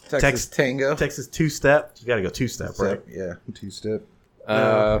Texas Tango. Texas two-step. You got to go two-step, right? Yeah, two-step.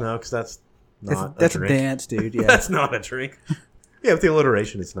 No, because that's not That's a a drink. dance, dude. Yeah. That's not a drink. Yeah, but the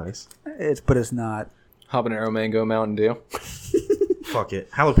alliteration is nice. But it's not. Habanero Mango Mountain Dew. Fuck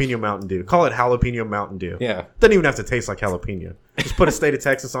it. Jalapeno Mountain Dew. Call it Jalapeno Mountain Dew. Yeah. Doesn't even have to taste like jalapeno. Just put a state of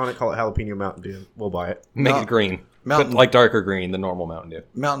Texas on it, call it Jalapeno Mountain Dew. We'll buy it. Make Mount- it green. Mountain- But like darker green than normal Mountain Dew.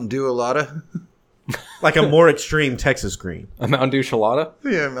 Mountain Dew Alada. Like a more extreme Texas green. A Mountain Dew Chelada?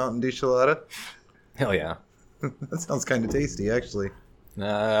 Yeah, Mountain Dew Chelada. Hell yeah. That sounds kind of tasty, actually.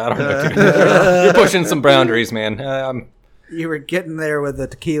 I don't know. Dude. You're pushing some boundaries, man. You were getting there with the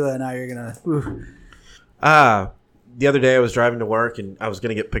tequila, and now you're gonna. Ooh. The other day I was driving to work and I was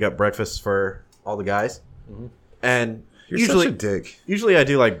going to pick up breakfast for all the guys. And You're usually such a dick. Usually I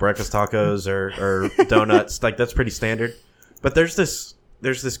do like breakfast tacos or donuts. Like that's pretty standard. But there's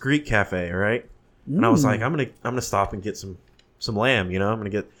this Greek cafe, right? And I was like, I'm gonna stop and get some lamb, I'm gonna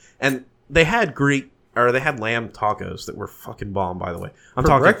get, and they had lamb tacos that were fucking bomb, by the way. I'm For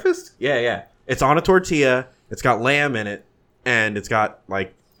talking breakfast? Yeah. It's on a tortilla, it's got lamb in it, and it's got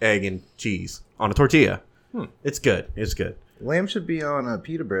like egg and cheese on a tortilla. It's good. Lamb should be on a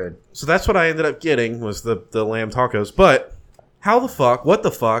pita bread. So that's what I ended up getting was the lamb tacos. But what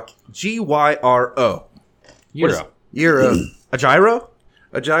the fuck, GYRO? Gyro. Gyro. A gyro?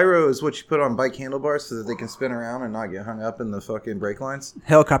 A gyro is what you put on bike handlebars so that they can spin around and not get hung up in the fucking brake lines.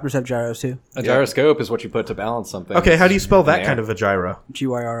 Helicopters have gyros too. A gyroscope is what you put to balance something. Okay, how do you spell that Yeah. kind of a gyro?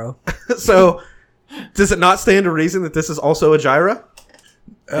 GYRO. So, does it not stand to reason that this is also a gyro?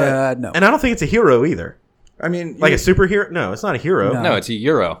 No. And I don't think it's a hero either. I mean, Like a superhero? No, it's not a hero. No. No, it's a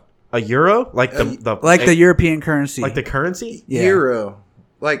euro. A euro? Like the Like the European currency. like the currency? Yeah. Euro.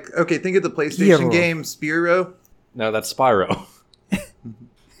 Like, okay, think of the PlayStation Euro. game Spyro. No, that's Spyro.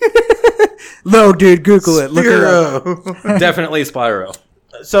 No, dude, Google it. Look it up. Spyro. Definitely Spyro.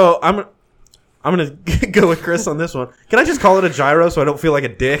 So I'm gonna go with Chris on this one. Can I just call it a gyro so I don't feel like a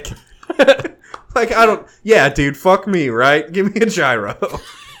dick? Like I don't. Yeah, dude, fuck me, right? Give me a gyro.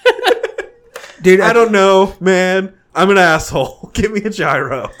 Dude, I don't know, man. I'm an asshole. Give me a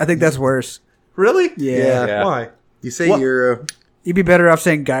gyro. I think that's worse. Really? Yeah. Yeah. Why? You say What? Euro. You'd be better off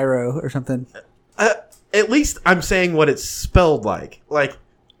saying gyro or something. At least I'm saying what it's spelled like. Like,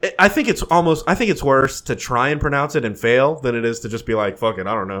 I think it's worse to try and pronounce it and fail than it is to just be like, fuck it,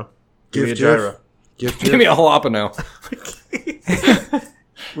 I don't know. Give me a gyro. Give me a jalapeno.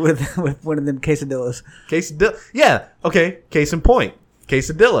 With one of them quesadillas. Quesadilla. Yeah, okay. Case in point.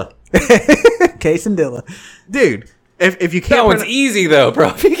 Quesadilla. Quesadilla. Dude, if you That can't... one's easy, though, bro.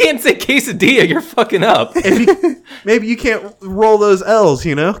 If you can't say quesadilla, you're fucking up. maybe you can't roll those L's,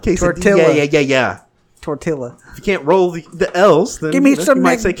 you know? Quesadilla. Tortilla. Yeah. Tortilla. If you can't roll the L's, then Give me you some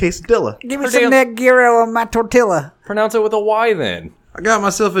might neg- say quesadilla. Give me Tortilla. some neck gyro on my tortilla. Pronounce it with a Y, then. I got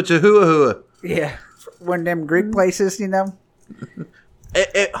myself a Chihuahua. Yeah. One of them Greek places, you know?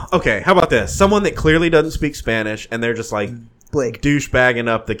 Okay, how about this? Someone that clearly doesn't speak Spanish, and they're just like Blake. douchebagging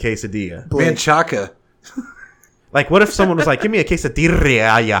up the quesadilla. Manchaca. Like, what if someone was like, give me a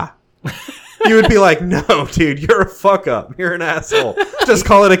quesadilla? You would be like, no, dude, you're a fuck up. You're an asshole. Just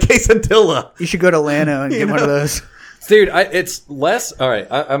call it a quesadilla. You should go to Lano and get one of those. Dude, it's less... All right,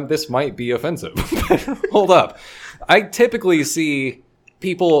 this might be offensive. Hold up. I typically see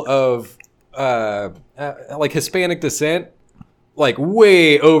people of, like, Hispanic descent, like,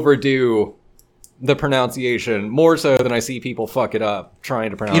 way overdo the pronunciation, more so than I see people fuck it up trying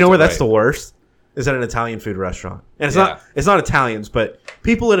to pronounce it You know where that's right. the worst? Is at an Italian food restaurant. And Yeah. it's not Italians, but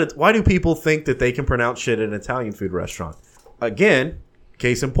people why do people think that they can pronounce shit at an Italian food restaurant? Again,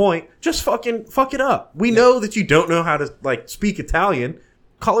 case in point, just fucking fuck it up. We know that you don't know how to like speak Italian.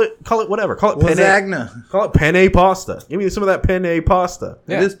 Call it whatever. Call it penne. Lasagna. Call it penne pasta. Give me some of that penne pasta.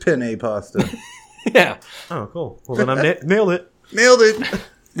 Yeah. It is penne pasta. Yeah. Oh, cool. Well, then I nailed it. Nailed it.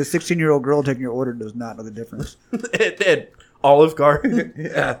 The 16-year-old girl taking your order does not know the difference. It Olive Garden.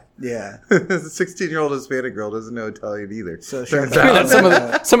 Yeah. Yeah. The 16-year-old Hispanic girl doesn't know Italian either. So Turns shut Give me out.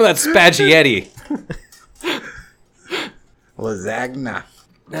 that, some of that spaghetti. Lasagna.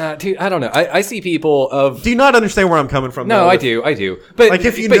 Nah, dude, I don't know. I see people of... Do you not understand where I'm coming from? No, though? I do. But Like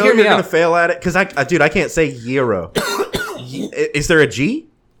if you but know hear you're me gonna out. fail at it, because dude, I can't say euro. Is there a G,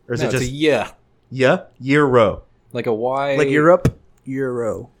 or is No, it it's just a yeah, yeah euro? like a Y. Like Europe?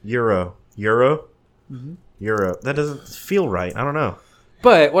 Euro. Euro. That doesn't feel right. I don't know.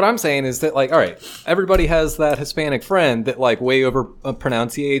 But what I'm saying is that, like, all right, everybody has that Hispanic friend that, like, way over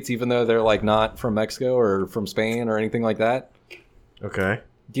pronunciates, even though they're, like, not from Mexico or from Spain or anything like that. Okay,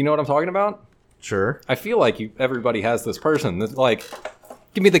 Do you know what I'm talking about? sure. I feel like everybody has this person that's like,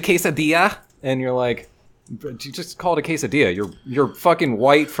 give me the quesadilla, and you're like, but you just call it a quesadilla. You're fucking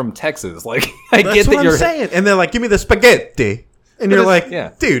white from Texas. Like, I That's get what that I'm you're saying. And they're like, "Give me the spaghetti," and you're like,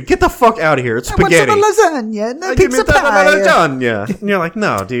 yeah. "Dude, get the fuck out of here! It's I want spaghetti." some lasagna and a Give me pizza the pie. lasagna. And you're like,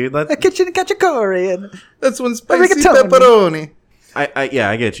 "No, dude." A kitchen cacciatore and That's one spicy Rigatoni. pepperoni.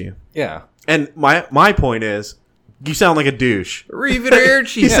 I get you. yeah. And my point is, you sound like a douche.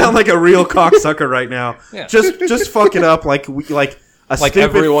 Arrivederci. You sound like a real cocksucker right now. Yeah. Just fuck it up like a Like stupid,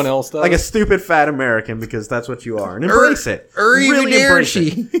 everyone else does? like a stupid fat American, because that's what you are, and embrace it. Arrivederci. Really embrace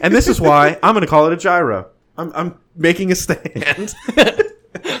it. And this is why I'm going to call it a gyro. I'm making a stand.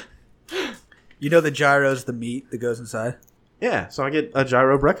 you know the gyro's the meat that goes inside? Yeah, so I get a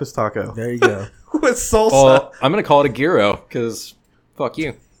gyro breakfast taco There you go. with salsa. Well, I'm gonna call it a gyro because fuck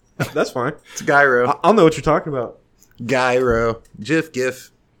you. That's fine. It's gyro. I'll know what you're talking about. Gyro. GIF,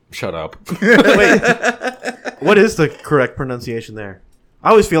 GIF. Shut up. Wait, what is the correct pronunciation there? I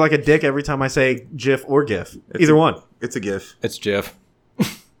always feel like a dick every time I say GIF or GIF. Either one. It's a GIF. It's Jeff.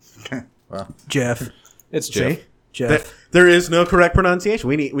 Well, Jeff. It's Jeff. See? Jeff. There is no correct pronunciation.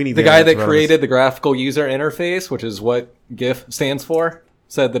 We need The guy that answer on created the graphical user interface, which is what GIF stands for,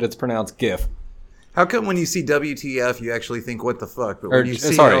 said that it's pronounced GIF. how come when you see WTF you actually think what the fuck, but Or, when you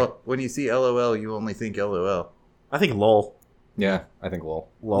see sorry. when you see LOL you only think LOL? this. I think lol. Yeah, I think lol.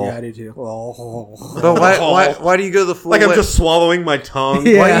 Lol. Yeah, I do too. Lol. But why do you go the full Like I'm way? just swallowing my tongue.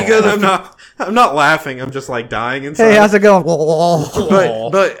 Yeah. Why do you go? I'm not laughing. I'm just like dying inside. Hey, how's it going? Lol.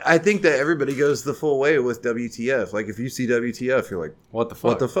 But I think that everybody goes the full way with WTF. Like if you see WTF, you're like, What the fuck?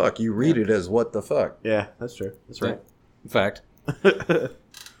 what the fuck? You read it as what the fuck. Yeah, that's true. That's right. Fact. Physics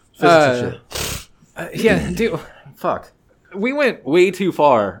Uh, and shit. Yeah, dude. Fuck. We went way too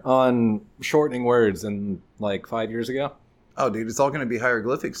far on shortening words in like 5 years ago. Oh, dude, it's all going to be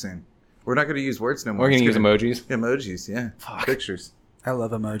hieroglyphics soon. We're not going to use words no more. We're going to It's use emojis. emojis. Yeah, Fuck. pictures. I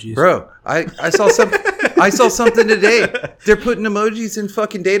love emojis. Bro, I saw some. I saw something today. They're putting emojis in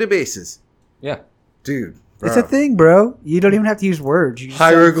fucking databases, Yeah. dude. It's bro. a thing, bro. You don't even have to use words. You just say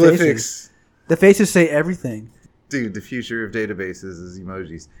faces. Hieroglyphics. The faces say everything. Dude, the future of databases is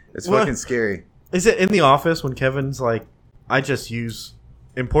emojis. It's What? fucking scary. Is it in the office when Kevin's like, I just use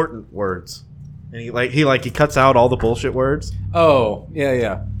important words, and he cuts out all the bullshit words. Oh,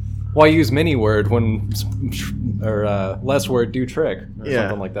 yeah. Why use many word when or less word do trick or Yeah.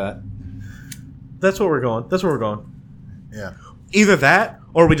 something like that? That's what we're going. That's where we're going. Yeah. Either that,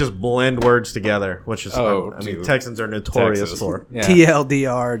 or we just blend words together, which is Oh, I mean, dude. Texans are notorious Texas. for. Yeah.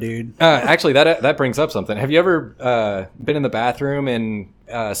 TLDR, dude. Actually, that brings up something. Have you ever been in the bathroom in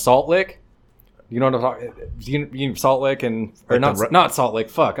Salt Lick? You know what I'm talking? You Salt Lick and or Like the not Salt Lick.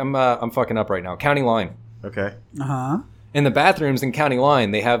 Fuck, I'm fucking up right now. County Line. Okay. Uh huh. In the bathrooms in County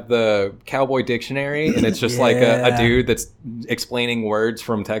Line, they have the Cowboy Dictionary, and it's just like a Yeah. dude that's explaining words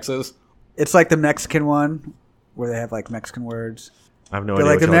from Texas. It's like the Mexican one where they have like Mexican words. I have no They're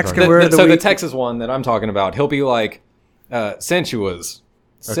idea. like the what y'all are Mexican talking word of the So the week. Texas one that I'm talking about, he'll be like, sensuous,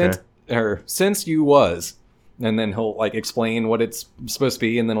 Okay. since you was, and then he'll like explain what it's supposed to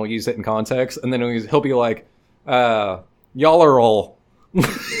be, and then he'll use it in context, and then he'll be like, y'all are all,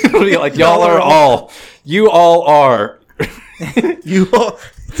 he'll be like, y'all are all, you all are. You all,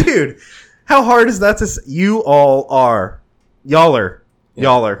 dude, how hard is that to say? You all are. Y'all are,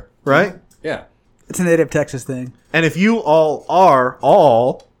 right? Yeah. It's a native Texas thing. And if you all are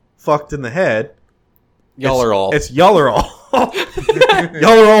all fucked in the head, Y'all are all. It's y'all are all.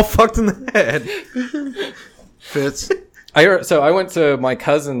 Y'all are all fucked in the head. Fits. I went to my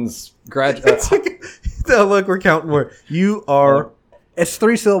cousin's It's like, look, we're counting more. You are. It's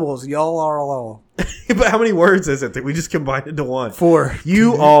 3 syllables. Y'all are all. But how many words is it that we just combined into one? 4.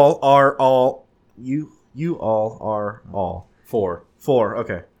 You all are all. You all are all. 4. 4.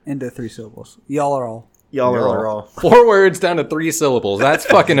 Okay. Into 3 syllables. Y'all are all. Y'all are all. 4 words down to 3 syllables. That's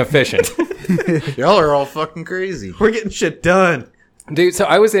fucking efficient. Y'all are all fucking crazy. We're getting shit done. Dude, so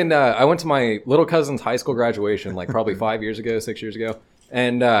I was in, I went to my little cousin's high school graduation, like probably 5 years ago, 6 years ago.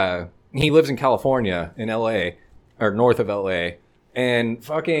 And he lives in California, in LA, or north of LA. And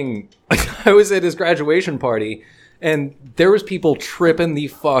fucking, I was at his graduation party, and there was people tripping the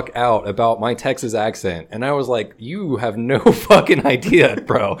fuck out about my Texas accent. And I was like, you have no fucking idea,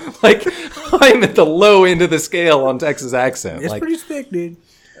 bro. Like, I'm at the low end of the scale on Texas accent. It's Like, pretty thick, dude.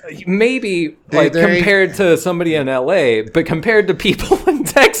 maybe like there ain't- compared to somebody in LA, but compared to people in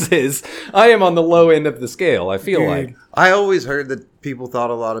Texas, I am on the low end of the scale. I feel Dude. like I always heard that people thought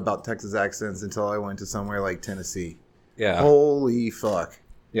a lot about Texas accents until I went to somewhere like Tennessee. yeah, Holy fuck.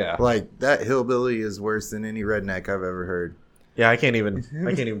 yeah. Like, that hillbilly is worse than any redneck I've ever heard. Yeah, I can't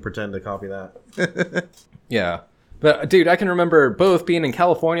even pretend to copy that. Yeah. But dude, I can remember both being in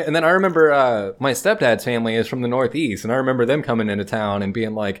California, and then I remember my stepdad's family is from the Northeast, and I remember them coming into town and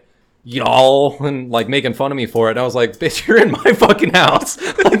being like, y'all, and like making fun of me for it. And I was like, bitch, you're in my fucking house.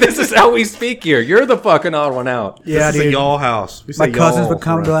 Like, this is how we speak here. You're the fucking odd one out. Yeah, This is a dude. y'all house. We say My cousins y'all would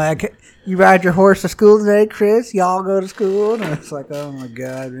come for- like, you ride your horse to school today, Chris? Y'all go to school? And it's like, oh my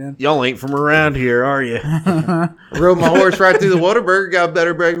God, man. Y'all ain't from around here, are you? I rode my horse right through the Whataburger, got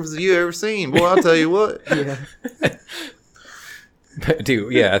better breakfast than you ever seen. Boy, I'll tell you what. Yeah.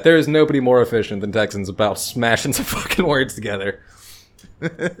 Dude, yeah, there is nobody more efficient than Texans about smashing some fucking words together.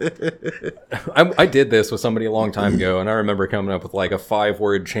 I did this with somebody a long time ago, and I remember coming up with like a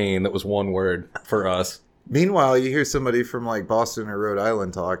 5-word chain that was one word for us. Meanwhile, you hear somebody from like Boston or Rhode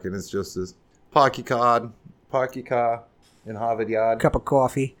Island talk, and it's just as Pocky Cod, and Harvard Yard, Cup of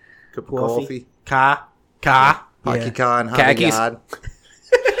coffee. cup of coffee, Ka. Pocky Yeah. Cod, and Harvard Khakis. Yard.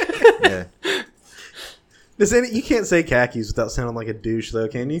 Yeah. You can't say khakis without sounding like a douche, though,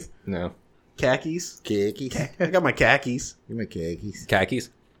 can you? No. Khakis? Khakis. I got my khakis. Give me khakis. Khakis?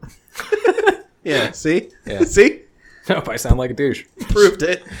 Yeah, see? Yeah. See? Nope, I sound like a douche. Proved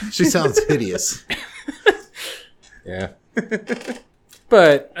it. She sounds hideous. Yeah.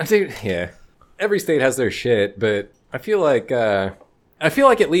 But, dude, yeah. Every state has their shit, but I feel like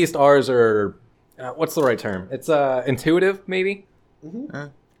at least ours are what's the right term? It's intuitive, maybe.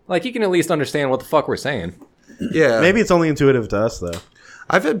 Like you can at least understand what the fuck we're saying. Yeah. Maybe it's only intuitive to us though.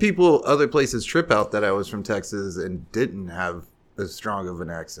 I've had people other places trip out that I was from Texas and didn't have as strong of an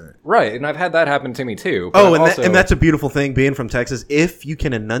accent. Right, and I've had that happen to me too. but Oh, I've and that's a beautiful thing being from Texas. If you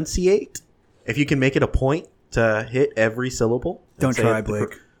can enunciate, if you can make it a point to hit every syllable. and Don't say try, it-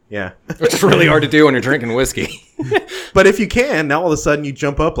 Blake. Yeah. which is really hard to do when you're drinking whiskey. But if you can, now all of a sudden you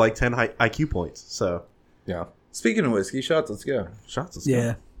jump up like 10 IQ points. So, Yeah. Speaking of whiskey shots, let's go. shots. Let's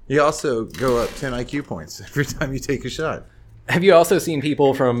Yeah. You also go up 10 IQ points every time you take a shot. Have you also seen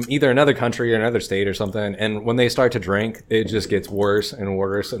people from either another country or another state or something, and when they start to drink, it just gets worse and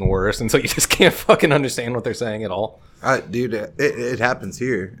worse and worse until you just can't fucking understand what they're saying at all? Dude, it happens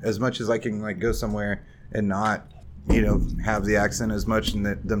here. As much as I can like go somewhere and not, have the accent as much and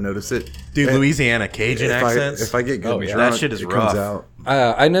them notice it. Dude, And Louisiana Cajun accents. if I get good Oh, yeah. drunk, That shit is it rough. comes out.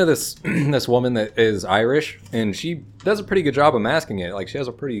 I know this this woman that is Irish, and she does a pretty good job of masking it. Like, she has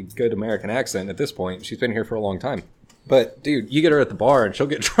a pretty good American accent at this point. She's been here for a long time. But, dude, you get her at the bar, and she'll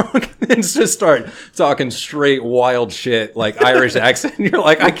get drunk and just start talking straight wild shit, like Irish accent. And you're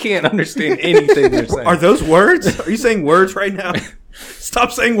like, I can't understand anything you're saying. Are those words? Are you saying words right now?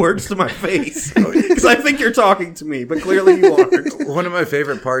 Stop saying words to my face. Because I think you're talking to me, but clearly you aren't. One of my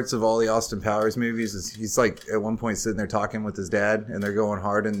favorite parts of all the Austin Powers movies is he's like at one point sitting there talking with his dad, and they're going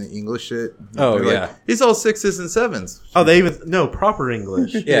hard in the English shit. Oh, They're yeah. like, he's all 6s and 7s. Oh, they even... No, proper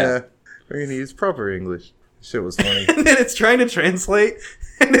English. Yeah. We're gonna use proper English. Shit was funny. And then it's trying to translate,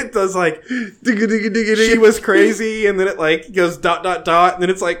 and it does like... Digga, digga, digga, She digga. was crazy, and then it like goes ... and then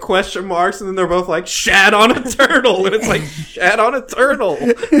it's like question marks, and then they're both like "shat on a turtle," and it's like "shat on a turtle."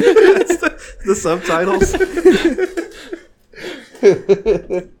 That's the subtitles.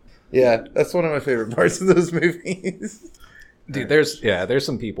 Yeah, that's one of my favorite parts of those movies. Dude, there's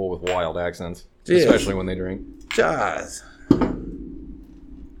some people with wild accents, Yeah. especially when they drink. Jaws.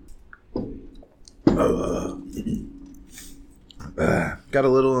 Got a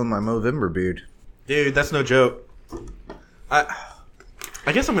little in my Movember beard. Dude, that's no joke. I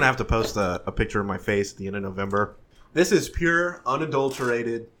guess I'm gonna have to post a picture of my face at the end of November. This is pure,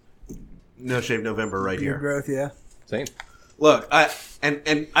 unadulterated, no shave November right Beard here. growth, yeah. Same. Look, I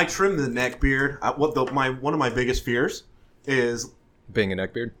trim the neck beard. One of my biggest fears is Being a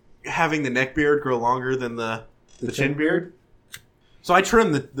neckbeard. having the neck beard grow longer than the chin beard. So I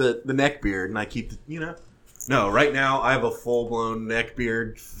trim the neck beard and I keep the, No, right now I have a full blown neck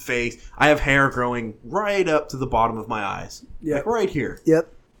beard face. I have hair growing right up to the bottom of my eyes. Yep. Like right here.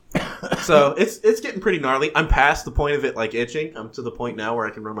 Yep. So it's getting pretty gnarly. I'm past the point of it like itching. I'm to the point now where I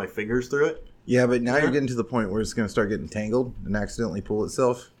can run my fingers through it. Yeah, but now you're getting to the point where it's going to start getting tangled and accidentally pull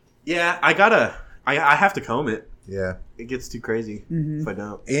itself. Yeah, I have to comb it. Yeah. It gets too crazy if I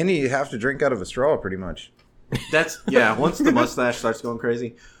don't. And you have to drink out of a straw pretty much. Once the mustache starts going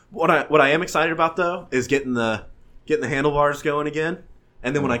crazy. What I am excited about though is getting the handlebars going again.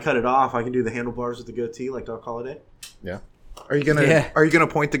 And then when I cut it off, I can do the handlebars with the goatee like Doc Holliday. Yeah. Are you gonna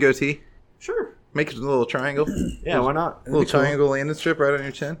point the goatee? Sure. Make it a little triangle? Yeah, why not? A little triangle landing strip right on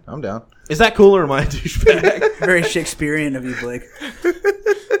your chin? I'm down. Is that cool or am I a douchebag? Very Shakespearean of you, Blake.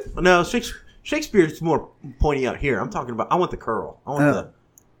 No, Shakespeare's more pointing out here. I'm talking about I want the curl. I want the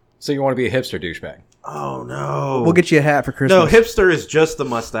So you want to be a hipster douchebag? Oh no. We'll get you a hat for Christmas. No, hipster is just the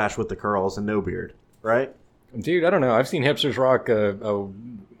mustache with the curls and no beard, right? Dude, I don't know. I've seen hipsters rock a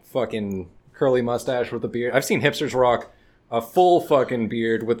fucking curly mustache with a beard. I've seen hipsters rock a full fucking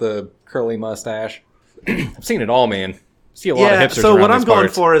beard with a curly mustache. I've seen it all, man. See a lot of hipsters so around what I'm these going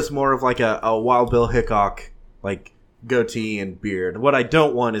parts. for is more of like a Wild Bill Hickok like goatee and beard. What I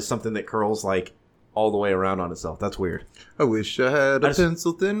don't want is something that curls like all the way around on itself. That's weird. I wish I had a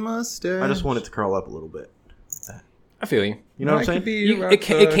pencil thin mustache. I just want it to curl up a little bit. I feel you. You know what I'm saying? It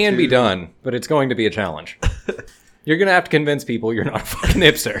can be done, but it's going to be a challenge. You're going to have to convince people you're not a fucking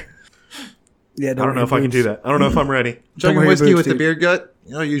hipster. Yeah, I don't know if I can do that. I don't know if I'm ready. Chugging wear your whiskey boots, with the dude. beard gut,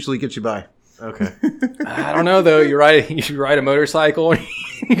 usually get you by. Okay. I don't know, though. You ride a motorcycle and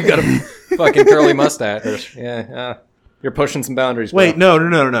you got a fucking curly mustache. Yeah, you're pushing some boundaries. Wait, bro.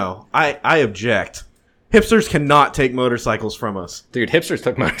 no. I object. Hipsters cannot take motorcycles from us. Dude, hipsters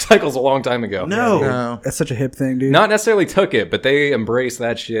took motorcycles a long time ago. No. That's such a hip thing, dude. Not necessarily took it, but they embrace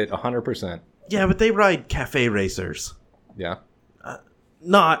that shit 100%. Yeah, but they ride cafe racers, Yeah.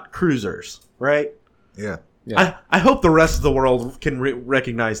 not cruisers, right? Yeah. Yeah. I hope the rest of the world can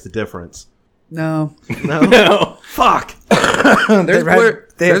recognize the difference. No. No? No. Fuck.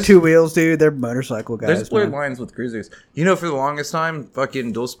 They have two wheels, dude. They're motorcycle guys. There's blurred man. lines with cruisers. For the longest time,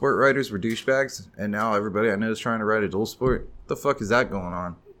 fucking dual sport riders were douchebags, and now everybody I know is trying to ride a dual sport. What the fuck is that going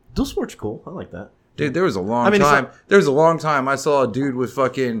on? Dual sport's cool. I like that. Dude, there was a long I mean, it's time. not- There was a long time I saw a dude with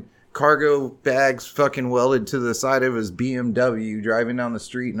fucking cargo bags fucking welded to the side of his BMW driving down the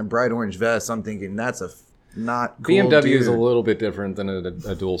street in a bright orange vest. I'm thinking that's not cool. BMW is a dude. little bit different than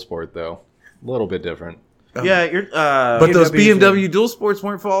a dual sport, though. A little bit different. Yeah, you're. But those BMWs BMW dual sports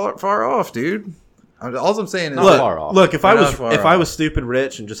weren't far off, dude. All I'm saying is Not far off. Look, if I They're was not far if I off. was stupid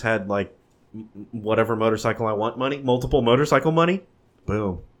rich and just had like whatever motorcycle I want money, multiple motorcycle money,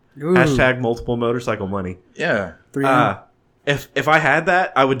 boom. Ooh. Hashtag multiple motorcycle money. yeah. 3M. If I had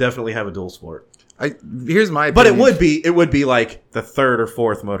that, I would definitely have a dual sport. Here's my But opinion. it would be like the third or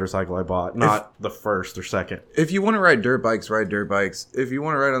fourth motorcycle I bought, not the first or second. If you want to ride dirt bikes, ride dirt bikes. If you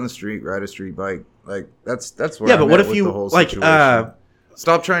want to ride on the street, ride a street bike. Like that's where Yeah, I'm but what at if with you the whole like situation.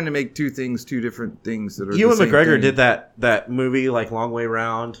 Stop trying to make two different things that are. Ewan the same McGregor thing. did that movie like Long Way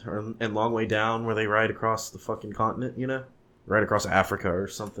Round and Long Way Down where they ride across the fucking continent, you know? Right across Africa or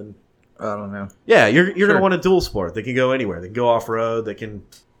something. I don't know. Yeah, you're Sure. gonna want a dual sport. They can go anywhere. They can go off road. They can,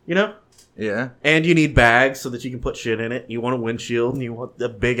 you know. Yeah. And you need bags so that you can put shit in it. You want a windshield and you want a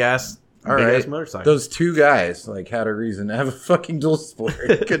big ass All right. motorcycle. Those two guys like had a reason to have a fucking dual sport.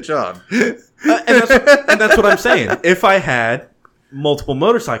 Good job. And that's what I'm saying. If I had multiple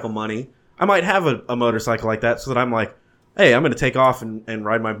motorcycle money, I might have a motorcycle like that so that I'm like, hey, I'm going to take off and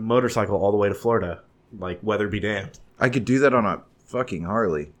ride my motorcycle all the way to Florida. Like, weather be damned. I could do that on a fucking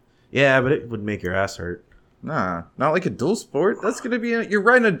Harley. Yeah, but it would make your ass hurt. Nah, not like a dual sport. That's gonna be you're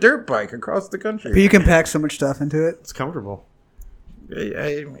riding a dirt bike across the But country. you can pack so much stuff into it. It's comfortable.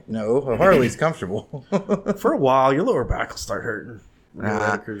 No, a Harley's comfortable. For a while, your lower back will start hurting.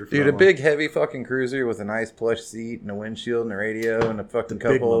 Nah, dude, a big heavy fucking cruiser with a nice plush seat and a windshield and a radio and a fucking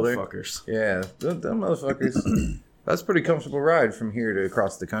cup big holder. motherfuckers. Yeah, them motherfuckers. That's a pretty comfortable ride from here to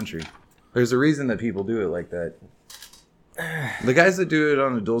across the country. There's a reason that people do it like that. The guys that do it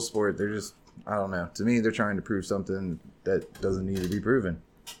on a dual sport, they're just, I don't know. To me, they're trying to prove something that doesn't need to be proven.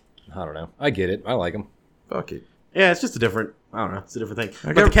 I don't know. I get it. I like them. Fuck it. Yeah, it's just a different, I don't know, it's a different thing.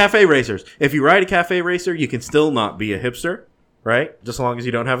 Okay. But the cafe racers, if you ride a cafe racer, you can still not be a hipster, right? Just as long as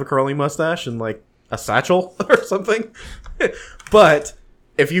you don't have a curly mustache and like a satchel or something. But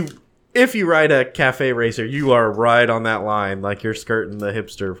if you ride a cafe racer, you are right on that line, like you're skirting the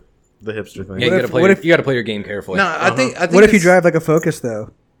hipster thing. Yeah, you got to play your game carefully. No, I think. What if you it's- drive like a Focus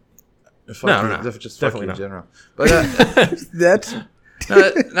though? Fuck No, you, no, no. just fuck Definitely you in not. general. But That's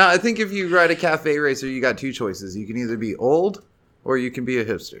no, I think if you ride a cafe racer, you got two choices. You can either be old or you can be a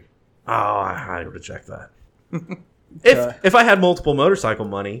hipster. Oh, I reject that. If I had multiple motorcycle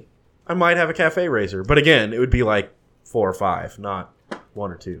money, I might have a cafe racer. But again, it would be like 4 or 5, not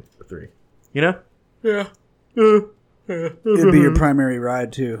 1 or 2 or 3. You know? Yeah. it'd be your primary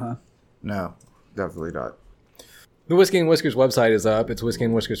ride too, huh? No, definitely not. The Whiskey and Whiskers website is up. It's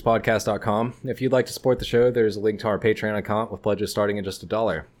whiskeyandwhiskerspodcast.com. If you'd like to support the show, there's a link to our Patreon account with pledges starting at just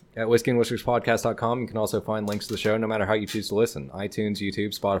 $1. At whiskeyandwhiskerspodcast.com, you can also find links to the show no matter how you choose to listen. iTunes,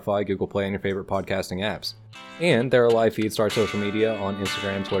 YouTube, Spotify, Google Play, and your favorite podcasting apps. And there are live feeds to our social media on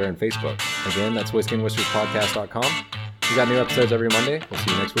Instagram, Twitter, and Facebook. Again, that's whiskeyandwhiskerspodcast.com. We got new episodes every Monday. We'll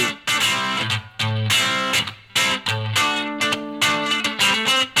see you next week.